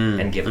love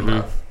and given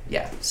love.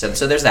 Yeah.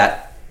 So there's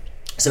that.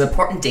 Some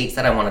important dates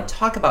that I want to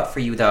talk about for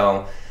you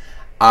though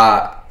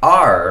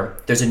are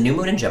there's a new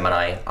moon in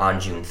Gemini on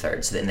June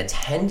 3rd. So in the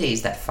 10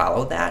 days that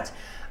follow that,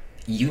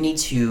 you need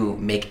to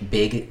make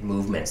big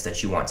movements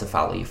that you want to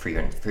follow you for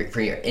your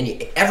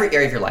in every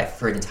area of your life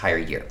for an entire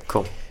year.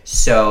 Cool.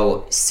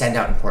 So send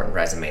out important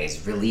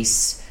resumes,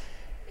 release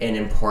an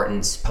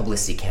important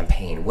publicity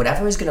campaign,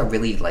 whatever is going to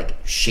really like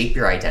shape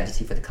your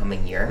identity for the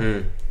coming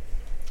year.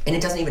 And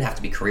it doesn't even have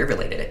to be career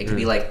related. It could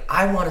be like,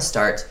 I want to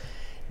start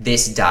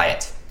this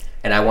diet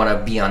and I want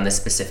to be on this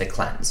specific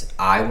cleanse.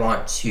 I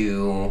want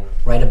to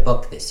write a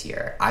book this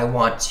year. I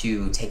want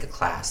to take a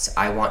class.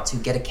 I want to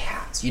get a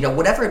cat.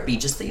 Whatever it be,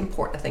 just the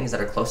important things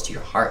that are close to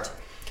your heart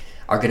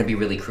are going to be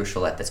really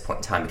crucial at this point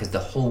in time, because the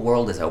whole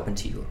world is open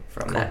to you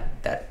from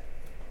that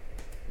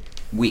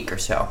week or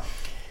so.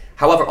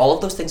 However, all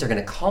of those things are going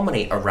to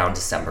culminate around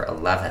December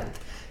 11th.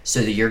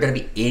 So that you're going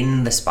to be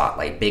in the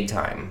spotlight big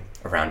time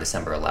around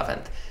December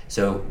 11th.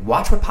 So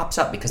watch what pops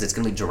up, because it's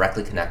going to be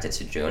directly connected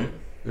to June.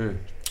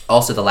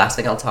 Also, the last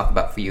thing I'll talk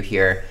about for you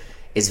here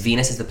is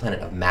Venus is the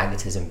planet of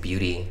magnetism,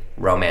 beauty,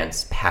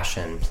 romance,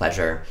 passion,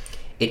 pleasure.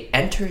 It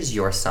enters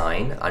your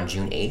sign on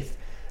June 8th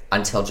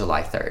until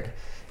July 3rd.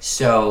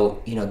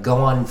 So, go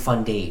on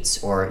fun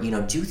dates or,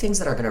 do things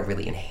that are going to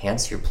really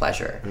enhance your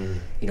pleasure.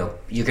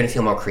 You're going to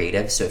feel more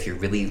creative. So if you're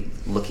really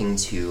looking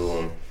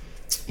to,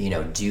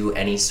 do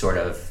any sort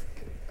of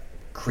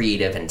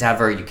creative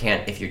endeavor, you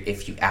can't, if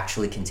you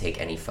actually can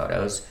take any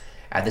photos,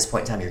 at this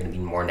point in time, you're going to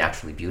be more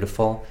naturally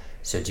beautiful.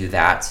 So do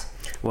that.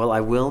 Well,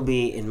 I will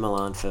be in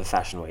Milan for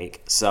Fashion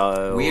Week,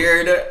 so...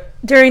 Weird.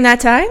 During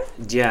that time?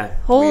 Yeah.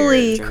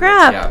 Holy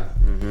crap. Yeah.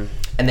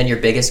 And then your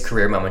biggest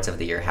career moment of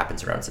the year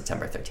happens around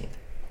September 13th.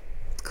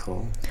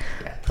 Cool.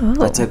 Yeah. Oh.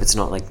 Let's hope it's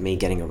not like me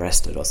getting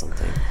arrested or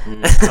something.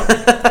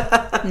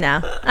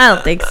 No, I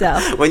don't think so.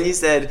 When you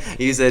said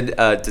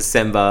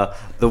December,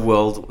 the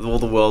world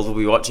will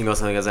be watching or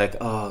something, I was like,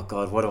 oh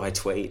God, what do I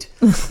tweet?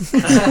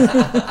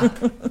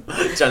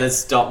 Trying to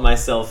stop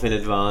myself in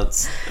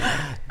advance.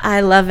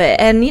 I love it.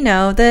 And,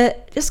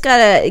 just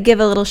gotta give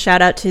a little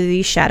shout out to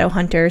the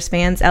Shadowhunters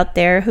fans out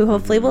there who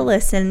hopefully will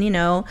listen.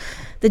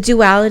 The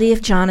duality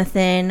of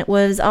Jonathan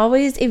was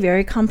always a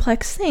very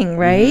complex thing,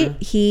 right?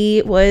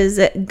 He was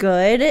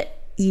good,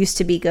 used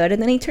to be good,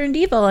 and then he turned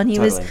evil, and he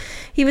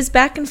was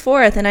back and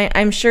forth. And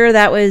I'm sure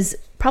that was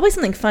probably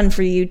something fun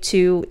for you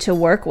to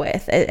work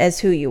with as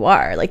who you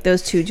are, like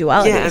those two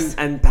dualities.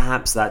 Yeah, and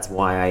perhaps that's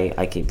why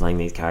I keep playing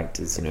these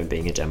characters.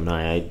 Being a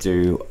Gemini,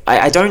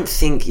 I don't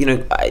think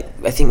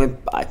I think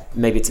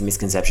maybe it's a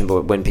misconception,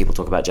 but when people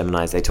talk about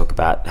Geminis, they talk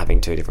about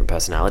having two different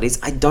personalities.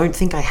 I don't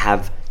think I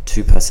have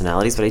two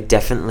personalities, but I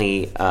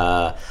definitely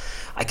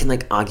I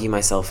can argue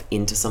myself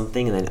into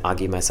something and then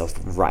argue myself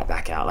right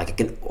back out. I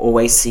can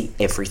always see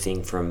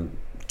everything from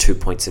two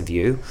points of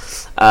view,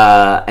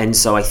 and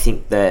so I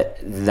think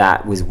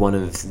that was one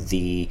of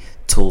the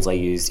tools I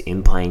used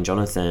in playing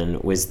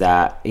Jonathan, was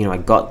that I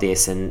got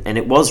this, and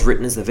it was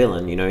written as the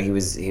villain. He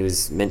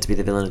was meant to be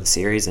the villain of the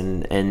series,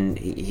 and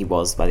he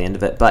was by the end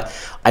of it. But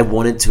I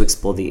wanted to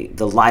explore the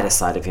lighter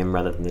side of him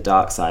rather than the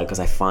dark side, because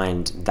I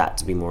find that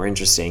to be more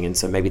interesting, and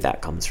so maybe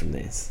that comes from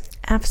this.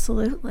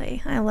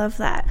 Absolutely. I love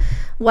that.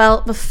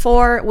 Well,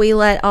 before we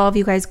let all of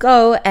you guys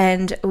go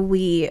and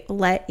we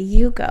let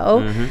you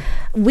go,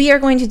 we are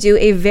going to do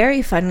a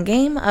very fun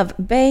game of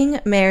Bang,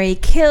 Marry,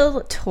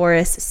 Kill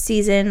Taurus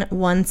season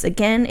once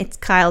again. It's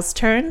Kyle's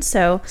turn.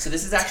 So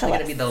this is actually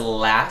going to be the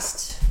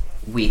last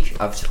week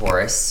of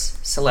Taurus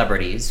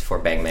celebrities for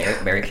Bang,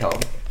 Marry, Kill.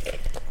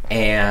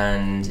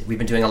 And we've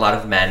been doing a lot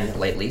of men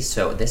lately,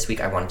 so this week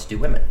I wanted to do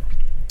women.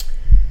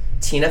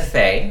 Tina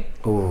Fey.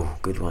 Oh,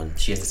 good one.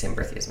 She has the same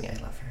birthday as me. I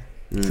love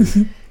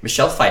her.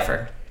 Michelle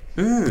Pfeiffer.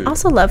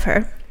 Also love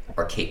her.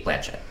 Or Cate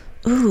Blanchett.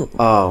 Ooh.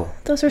 Oh.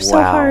 Those are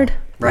so hard.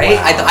 Right?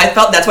 Wow. I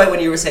felt that's why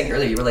when you were saying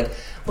earlier, you were like,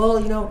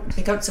 well,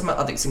 pick out some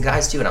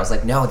guys too. And I was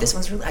like, no, this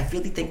one's I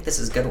really think this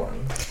is a good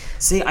one.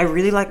 See, I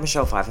really like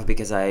Michelle Pfeiffer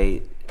because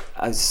I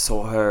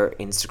saw her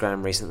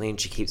Instagram recently, and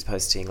she keeps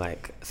posting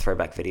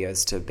throwback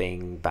videos to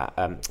being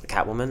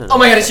Catwoman. And oh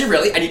my god, is she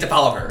really? I need to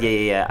follow her.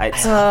 Yeah.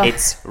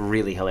 It's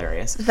really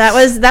hilarious. She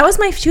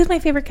was my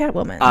favorite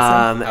Catwoman.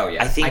 Oh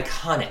yeah, I think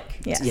iconic.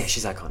 Yes. Yeah,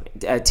 she's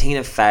iconic.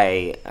 Tina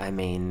Fey, I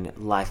mean,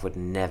 life would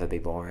never be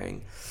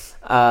boring.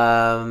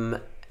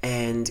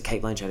 And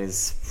Cate Blanchett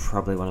is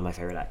probably one of my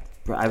favorite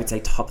I would say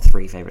top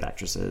 3 favorite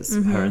actresses.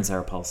 Her and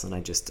Sarah Paulson.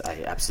 I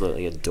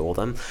absolutely adore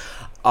them.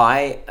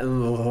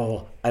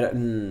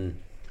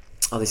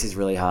 This is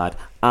really hard.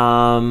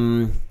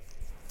 I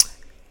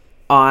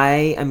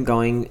am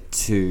going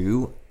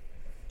to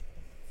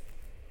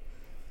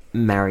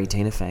marry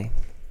Tina Fey.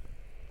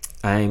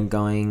 I am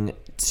going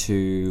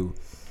to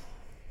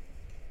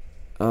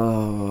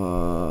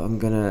I'm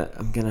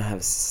gonna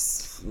have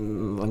sex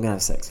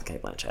with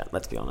Cate Blanchett.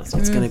 Let's be honest.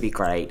 It's gonna be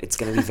great. It's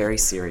gonna be very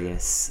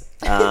serious.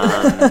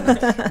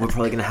 We're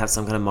probably gonna have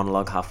some kind of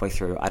monologue halfway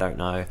through. I don't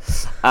know.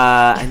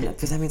 But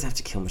that means I have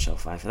to kill Michelle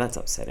Pfeiffer. That's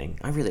upsetting.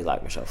 I really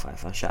like Michelle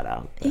Pfeiffer. Shout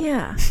out. But.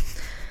 Yeah.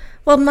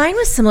 Well, mine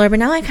was similar, but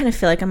now I kind of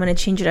feel like I'm going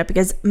to change it up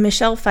because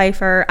Michelle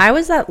Pfeiffer, I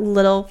was that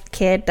little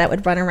kid that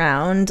would run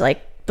around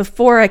like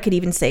before I could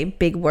even say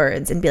big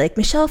words and be like,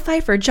 Michelle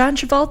Pfeiffer, John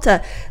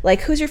Travolta,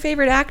 like, who's your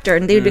favorite actor?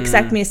 And they would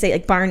expect me to say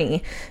like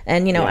Barney.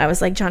 And, I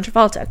was like, John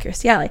Travolta,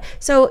 Kirstie Alley.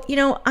 So,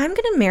 I'm going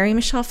to marry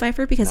Michelle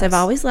Pfeiffer because I've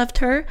always loved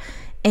her.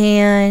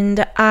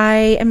 And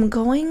I'm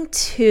going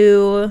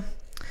to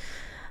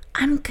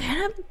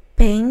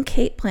bang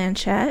Cate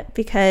Blanchett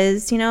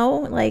because,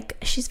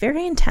 she's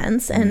very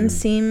intense and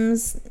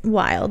seems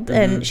wild,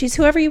 and she's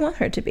whoever you want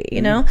her to be,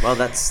 Well,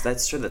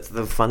 that's true. That's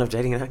the fun of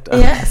dating an actor.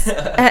 Yes.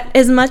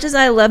 As much as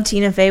I love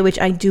Tina Fey, which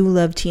I do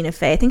love Tina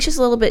Fey, I think she's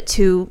a little bit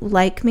too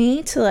like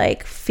me to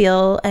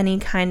feel any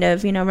kind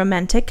of,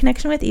 romantic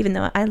connection with, even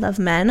though I love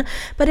men.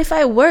 But if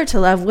I were to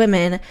love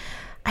women,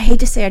 I hate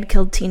to say I'd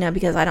kill Tina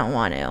because I don't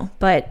want to,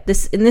 but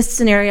in this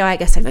scenario, I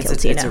guess I'd kill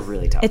Tina. It's a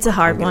really tough It's a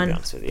hard one. I'm gonna be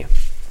honest with you.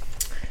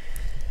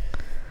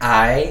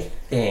 I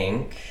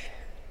think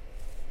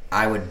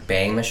I would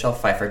bang Michelle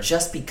Pfeiffer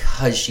just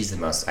because she's the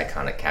most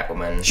iconic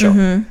Catwoman. Sure.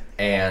 Mm-hmm.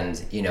 And,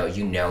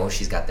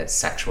 she's got that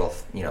sexual,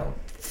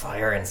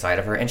 fire inside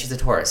of her. And she's a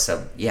Taurus,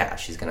 so, yeah,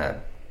 she's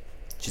gonna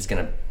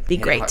be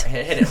great.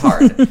 Hit it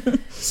hard.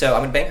 So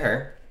I'm gonna bang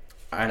her.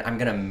 And I'm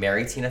gonna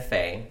marry Tina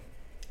Fey.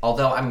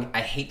 Although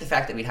I hate the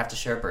fact that we'd have to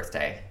share a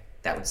birthday.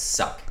 That would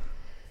suck.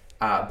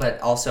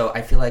 But also,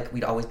 I feel like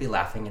we'd always be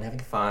laughing and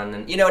having fun.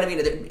 And you know what I mean?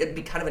 It'd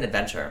be kind of an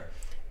adventure.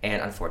 And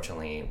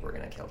unfortunately, we're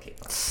going to kill Cate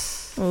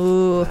Blanchett.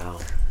 Ooh, wow.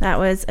 That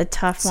was a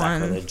tough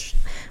Sacrilege.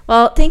 one.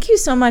 Well, thank you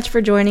so much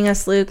for joining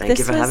us, Luke. Thank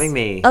you for having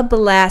me. A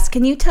blast.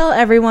 Can you tell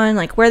everyone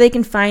where they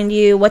can find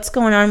you, what's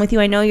going on with you?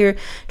 I know you're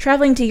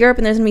traveling to Europe,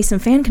 and there's going to be some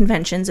fan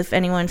conventions if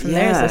anyone from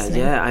there is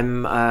listening. Yeah,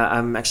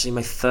 I'm actually,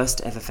 my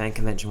first ever fan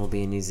convention will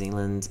be in New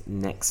Zealand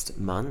next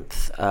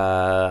month.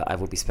 I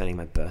will be spending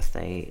my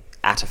birthday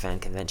at a fan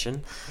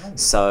convention.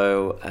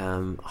 So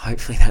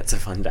hopefully that's a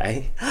fun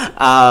day.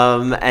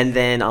 And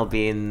then I'll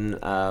be in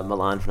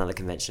Milan for another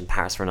convention,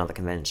 Paris for another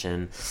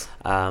convention.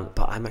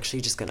 But I'm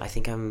actually just I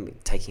think I'm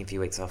taking a few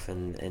weeks off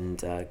and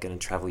going to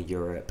travel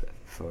Europe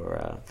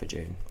for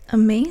June.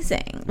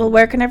 Amazing. Well,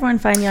 where can everyone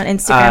find you on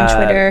Instagram,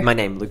 Twitter? My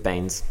name, Luke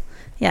Baines.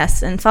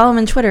 Yes, and follow him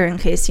on Twitter in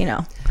case,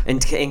 In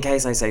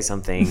case I say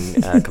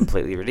something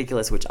completely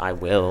ridiculous, which I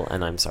will,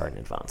 and I'm sorry in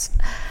advance.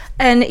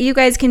 And you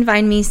guys can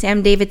find me,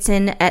 Sam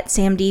Davidson, at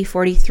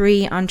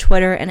SamD43 on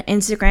Twitter and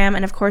Instagram.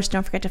 And, of course,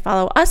 don't forget to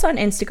follow us on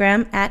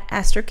Instagram at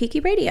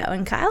AstroKiki Radio.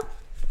 And Kyle?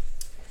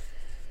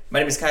 My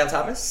name is Kyle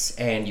Thomas,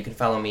 and you can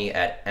follow me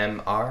at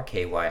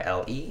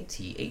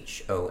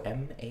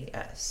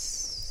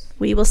MRKYLETHOMAS.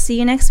 We will see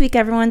you next week,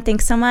 everyone.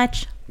 Thanks so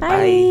much.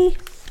 Bye.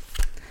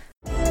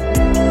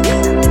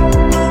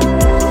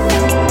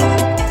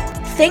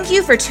 Thank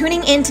you for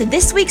tuning in to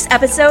this week's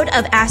episode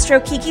of Astro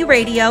Kiki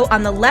Radio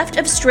on the Left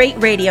of Straight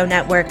Radio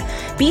Network.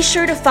 Be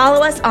sure to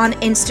follow us on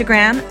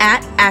Instagram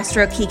at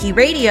Astro Kiki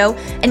Radio,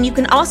 and you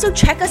can also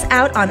check us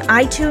out on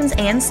iTunes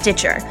and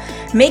Stitcher.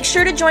 Make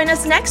sure to join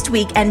us next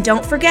week, and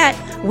don't forget,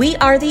 we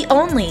are the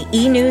only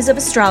e-news of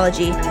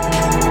astrology.